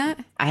she doing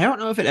that? I don't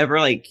know if it ever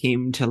like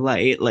came to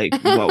light, like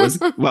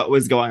what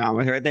was going on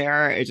with her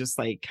there. It just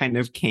like kind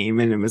of came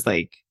and it was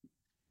like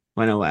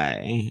went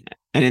away.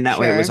 And in that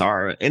way it was Sure.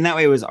 art. In that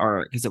way it was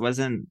art because it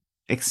wasn't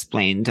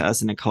explained to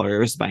us in a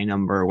colors by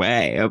number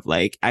way of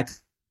like X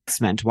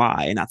meant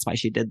Y and that's why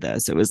she did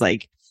this. It was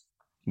like,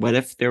 what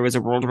if there was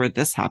a world where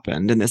this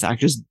happened and this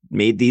actress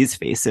made these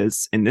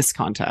faces in this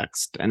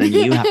context and then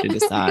you have to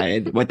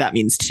decide what that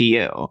means to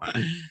you.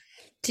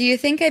 Do you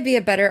think I'd be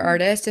a better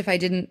artist if I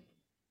didn't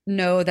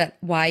know that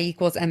Y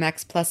equals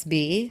MX plus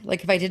B?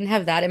 Like if I didn't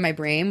have that in my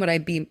brain, would I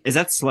be Is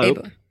that slope?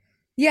 able?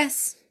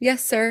 Yes,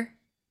 sir.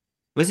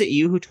 Was it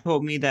you who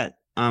told me that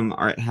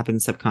art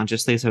happens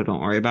subconsciously, so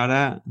don't worry about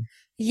it?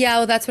 Yeah,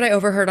 well, that's what I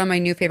overheard on my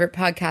new favorite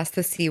podcast,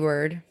 The C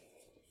Word.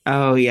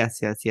 Oh,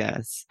 yes.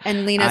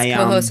 And Lena's I,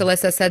 co-host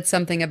Alyssa said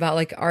something about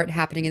like art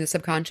happening in the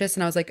subconscious,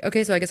 and I was like,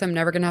 okay, so I guess I'm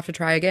never gonna have to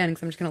try again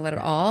because I'm just gonna let it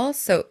all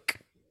soak.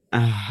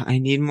 I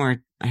need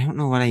more. I don't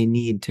know what I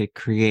need to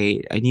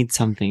create. I need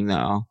something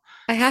though.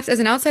 I have to, as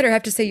an outsider, I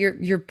have to say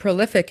you're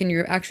prolific and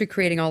you're actually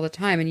creating all the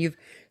time, and you've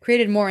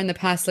created more in the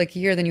past like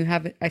year than you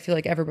have, I feel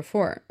like, ever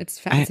before.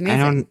 It's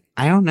amazing.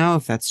 I don't know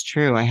if that's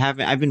true.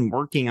 I've been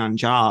working on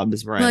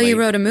jobs where Well, you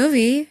wrote a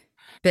movie,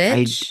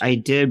 bitch. I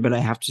did, but I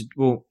have to.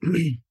 Well,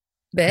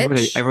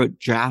 Bitch. I wrote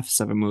drafts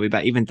of a movie,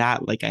 but even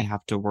that, like, I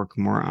have to work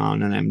more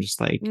on, and I'm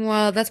just like,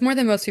 Well, that's more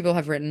than most people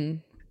have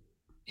written.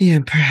 yeah,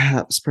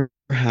 perhaps, but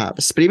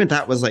even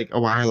that was like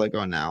a while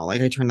ago now. Like,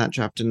 I turned that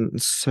draft in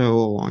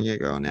so long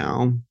ago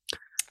now.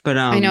 But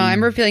I know. I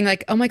remember feeling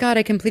like, oh my God,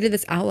 I completed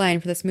this outline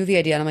for this movie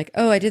idea, and I'm like,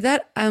 oh, I did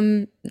that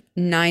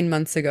 9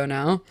 months ago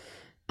now.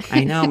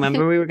 I know.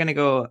 Remember, we were gonna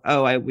go.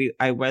 Oh,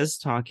 I was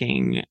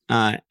talking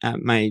at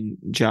my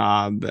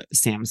job.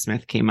 Sam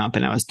Smith came up,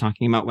 and I was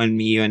talking about when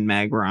me, you, and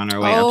Meg were on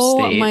our way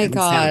Oh upstate. my and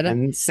God.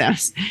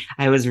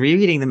 I was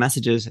rereading the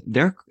messages.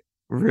 They're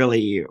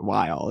really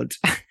wild.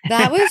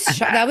 That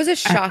was a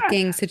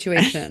shocking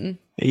situation.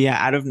 Yeah,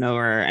 out of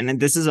nowhere. And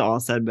this is all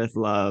said with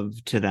love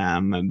to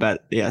them.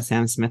 But yeah,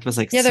 Sam Smith was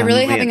like, Yeah, they're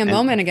really having a and-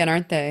 moment again,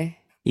 aren't they?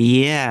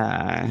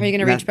 Yeah. Are you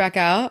gonna reach back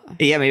out?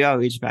 Yeah, maybe I'll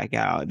reach back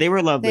out. They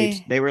were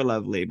lovely. They were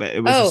lovely, but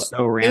it was just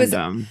so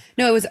random.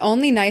 No, it was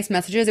only nice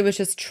messages. It was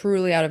just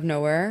truly out of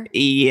nowhere.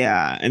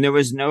 Yeah, and there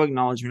was no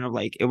acknowledgement of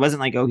like, it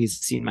wasn't like, oh, he's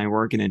seen my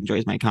work and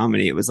enjoys my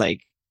comedy. It was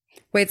like,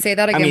 Wait, say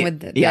that again with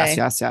the yes.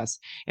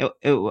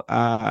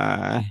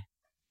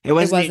 It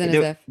wasn't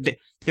as if.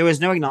 there was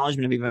no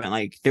acknowledgement of even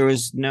like there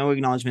was no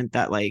acknowledgement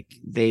that like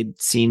they'd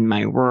seen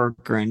my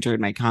work or enjoyed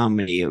my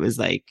comedy. It was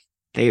like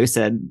they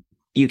said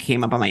you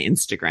came up on my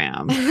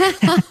Instagram.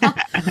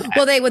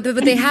 Well, what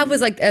they have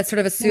was like a sort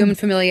of assumed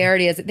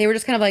familiarity. As they were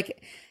just kind of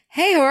like,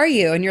 "Hey, how are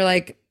you?" And you're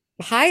like,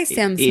 "Hi,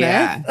 Sam Smith."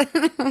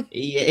 Yeah,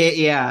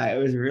 yeah, it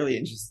was really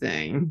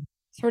interesting.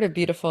 Sort of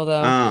beautiful,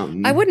 though.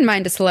 I wouldn't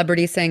mind a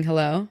celebrity saying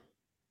hello.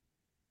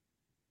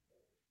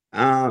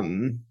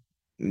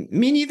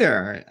 Me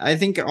neither. I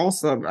think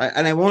also,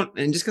 and I won't,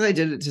 and just because I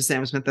did it to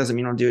Sam Smith doesn't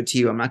mean I'll do it to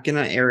you. I'm not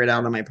gonna air it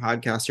out on my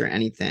podcast or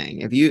anything.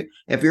 If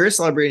you're a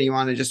celebrity and you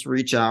want to just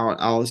reach out,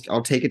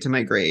 I'll take it to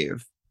my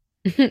grave.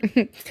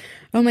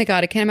 Oh my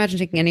God, I can't imagine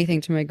taking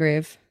anything to my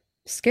grave.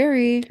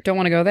 Scary. Don't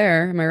want to go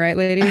there. Am I right,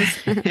 ladies?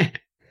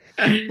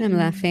 I'm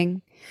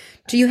laughing.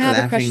 Do you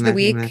have a crush of the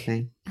week?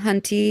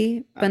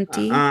 Hunty,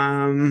 Bunty?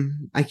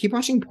 I keep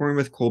watching porn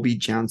with Colby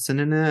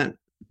Jansen in it.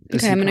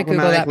 Okay, I'm gonna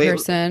Google that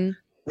person.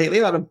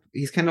 Lately,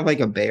 he's kind of like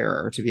a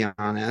bear, to be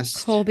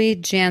honest. Colby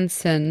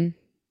Jansen.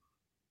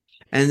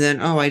 And then,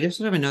 I just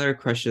have another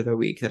crush of the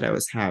week that I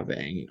was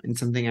having and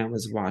something I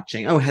was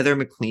watching. Oh, Heather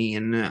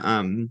McLean,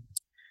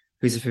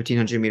 who's a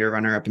 1500-meter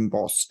runner up in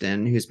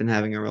Boston, who's been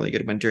having a really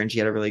good winter, and she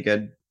had a really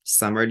good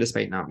summer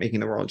despite not making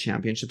the World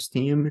Championships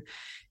team.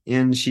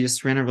 And she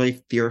just ran a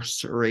really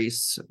fierce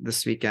race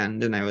this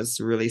weekend, and I was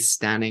really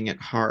standing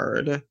it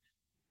hard.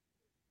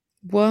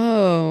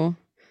 Whoa.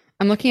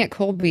 I'm looking at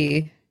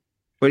Colby.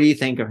 What do you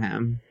think of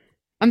him?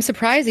 I'm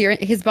surprised.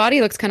 His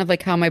body looks kind of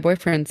like how my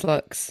boyfriend's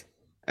looks.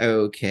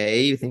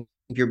 Okay, you think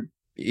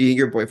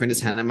your boyfriend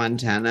is Hannah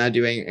Montana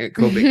doing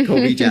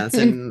Colby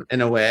Jansen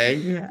in a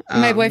way?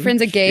 My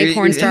boyfriend's a gay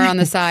porn star on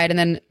the side, and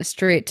then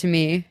straight to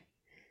me.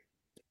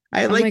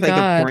 I like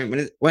a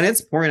porn when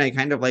it's porn. I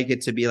kind of like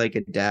it to be like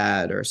a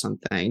dad or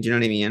something. Do you know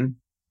what I mean?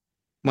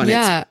 When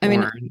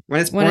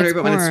it's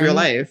real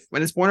life.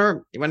 When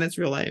it's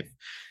real life.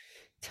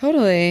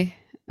 Totally.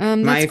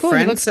 My cool.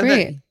 friend said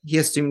that he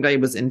assumed I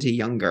was into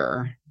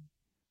younger.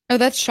 Oh,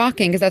 that's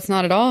shocking because that's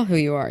not at all who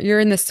you are. You're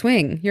in the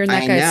swing. You're in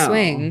that guy's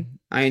swing.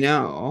 I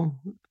know.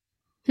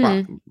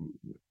 What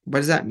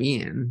does that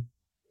mean?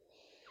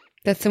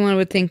 That someone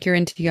would think you're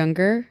into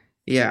younger?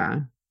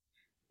 Yeah.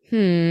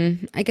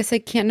 I guess I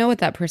can't know what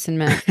that person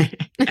meant.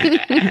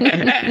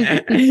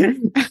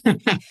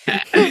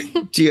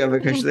 Do you have a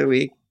crush of the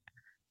week?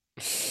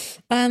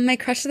 My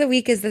crush of the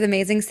week is the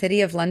amazing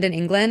city of London,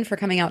 England, for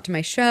coming out to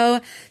my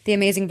show, the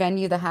amazing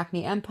venue, the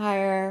Hackney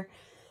Empire.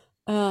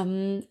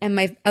 And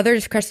my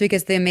other crush of the week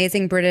is the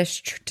amazing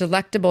British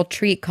delectable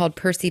treat called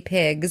Percy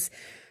Pigs,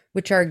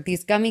 which are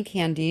these gummy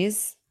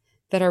candies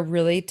that are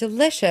really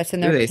delicious,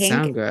 and they're pink. They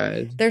sound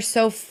good. They're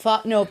so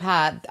fun. No,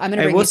 Pat, I'm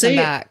gonna bring you some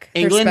back.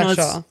 England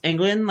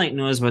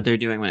knows what they're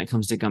doing when it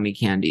comes to gummy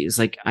candies.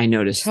 Like I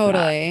noticed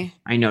totally.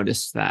 I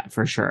noticed that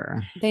for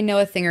sure. They know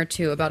a thing or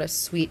two about a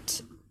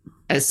sweet.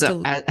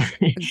 A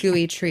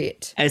gooey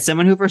treat. As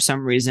someone who, for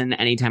some reason,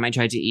 anytime I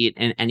tried to eat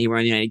anywhere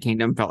in the United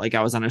Kingdom, felt like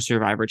I was on a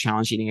Survivor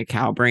challenge eating a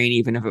cow brain,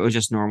 even if it was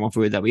just normal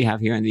food that we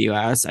have here in the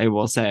US, I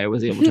will say I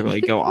was able to really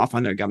go off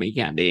on their gummy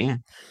candy.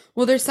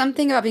 Well, there's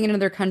something about being in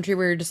another country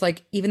where you're just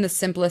like, even the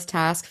simplest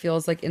task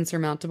feels like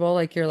insurmountable.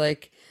 Like you're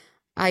like,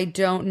 I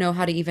don't know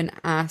how to even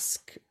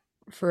ask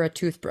for a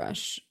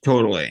toothbrush.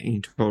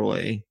 Totally. Do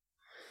I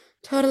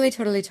have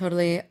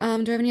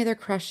any other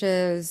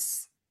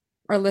crushes?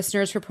 Our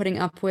listeners for putting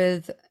up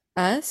with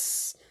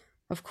us,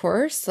 of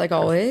course, like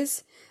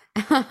always.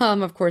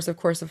 Of course. A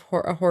horse, of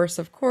course. A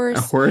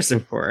horse,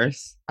 of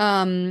course.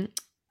 The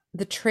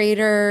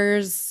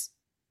Traitors.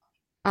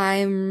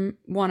 I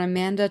want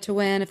Amanda to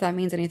win, if that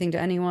means anything to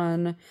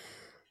anyone.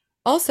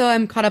 Also,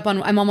 I'm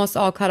almost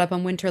all caught up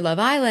on Winter Love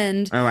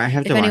Island. Oh, I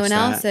have to watch that. If anyone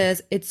else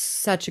is, it's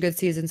such a good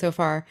season so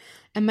far.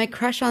 And my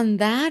crush on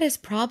that is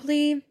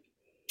probably,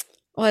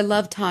 I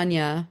love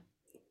Tanya.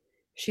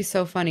 She's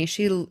so funny.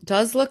 She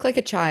does look like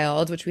a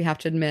child, which we have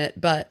to admit,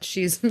 but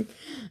she's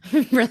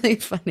really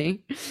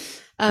funny.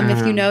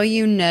 If you know,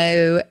 you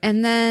know.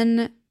 And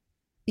then,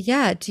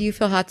 do you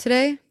feel hot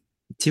today?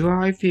 Do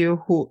I feel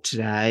hot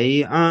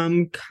today?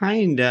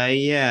 Kinda,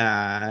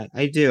 yeah.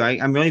 I do.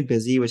 I'm really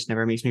busy, which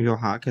never makes me feel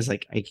hot because I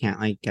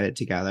can't get it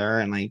together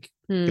and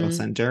feel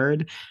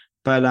centered.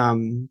 But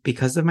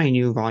because of my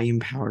new volume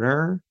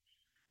powder,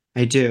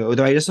 I do.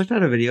 Though I just looked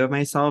at a video of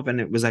myself and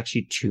it was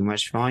actually too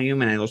much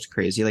volume and I looked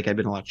crazy, like I'd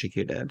been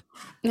electrocuted.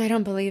 I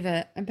don't believe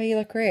it. I bet you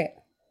look great.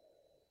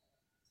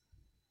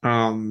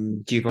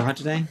 Do you feel hot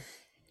today?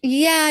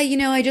 Yeah,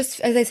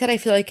 as I said, I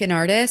feel like an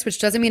artist, which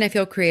doesn't mean I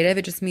feel creative.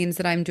 It just means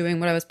that I'm doing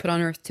what I was put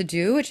on earth to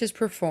do, which is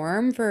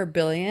perform for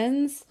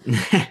billions.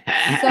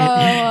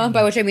 So,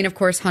 by which I mean, of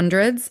course,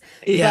 hundreds.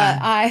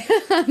 Yeah.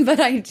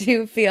 But I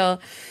do feel,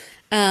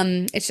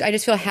 I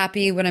just feel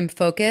happy when I'm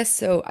focused.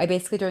 So I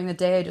basically, during the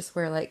day, I just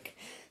wear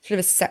sort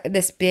of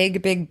this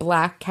big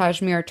black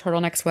cashmere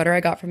turtleneck sweater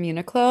I got from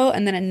Uniqlo.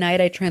 And then at night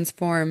I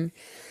transform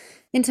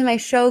into my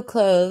show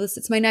clothes.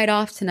 It's my night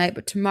off tonight,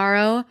 but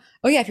tomorrow,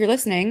 if you're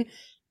listening,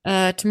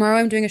 tomorrow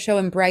I'm doing a show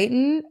in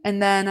Brighton,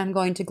 and then I'm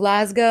going to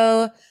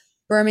Glasgow,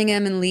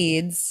 Birmingham, and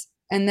Leeds,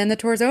 and then the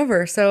tour's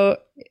over. So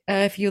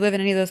if you live in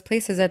any of those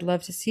places, I'd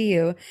love to see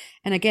you.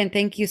 And again,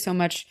 thank you so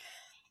much.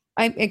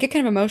 I get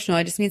kind of emotional.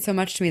 It just means so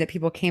much to me that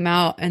people came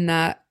out and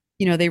that,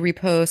 they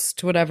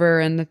repost whatever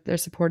and they're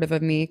supportive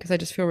of me because I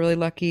just feel really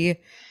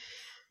lucky.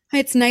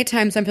 It's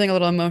nighttime, so I'm feeling a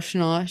little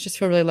emotional. I just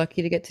feel really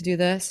lucky to get to do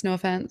this. No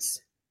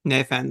offense.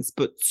 No offense,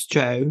 but it's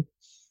true.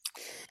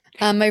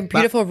 My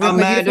beautiful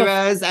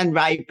murderers and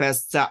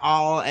rapists are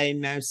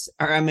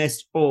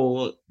almost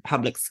all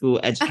public school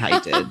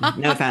educated.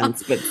 No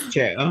offense, but it's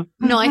true.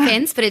 No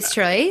offense, but it's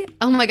true.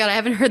 Oh my God, I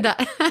haven't heard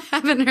that. I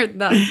haven't heard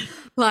that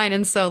line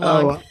in so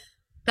long. Oh,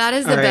 that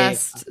is the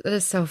best. That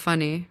is so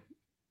funny.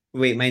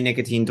 Wait, my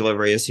nicotine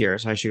delivery is here,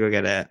 so I should go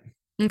get it.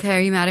 Okay,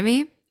 are you mad at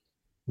me?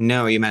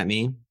 No, are you mad at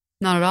me?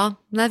 Not at all.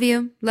 Love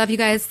you. Love you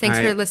guys. Thanks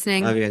for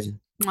listening. Love you guys.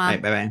 Bye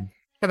bye.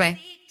 Bye bye.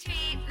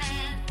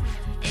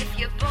 If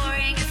you're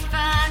boring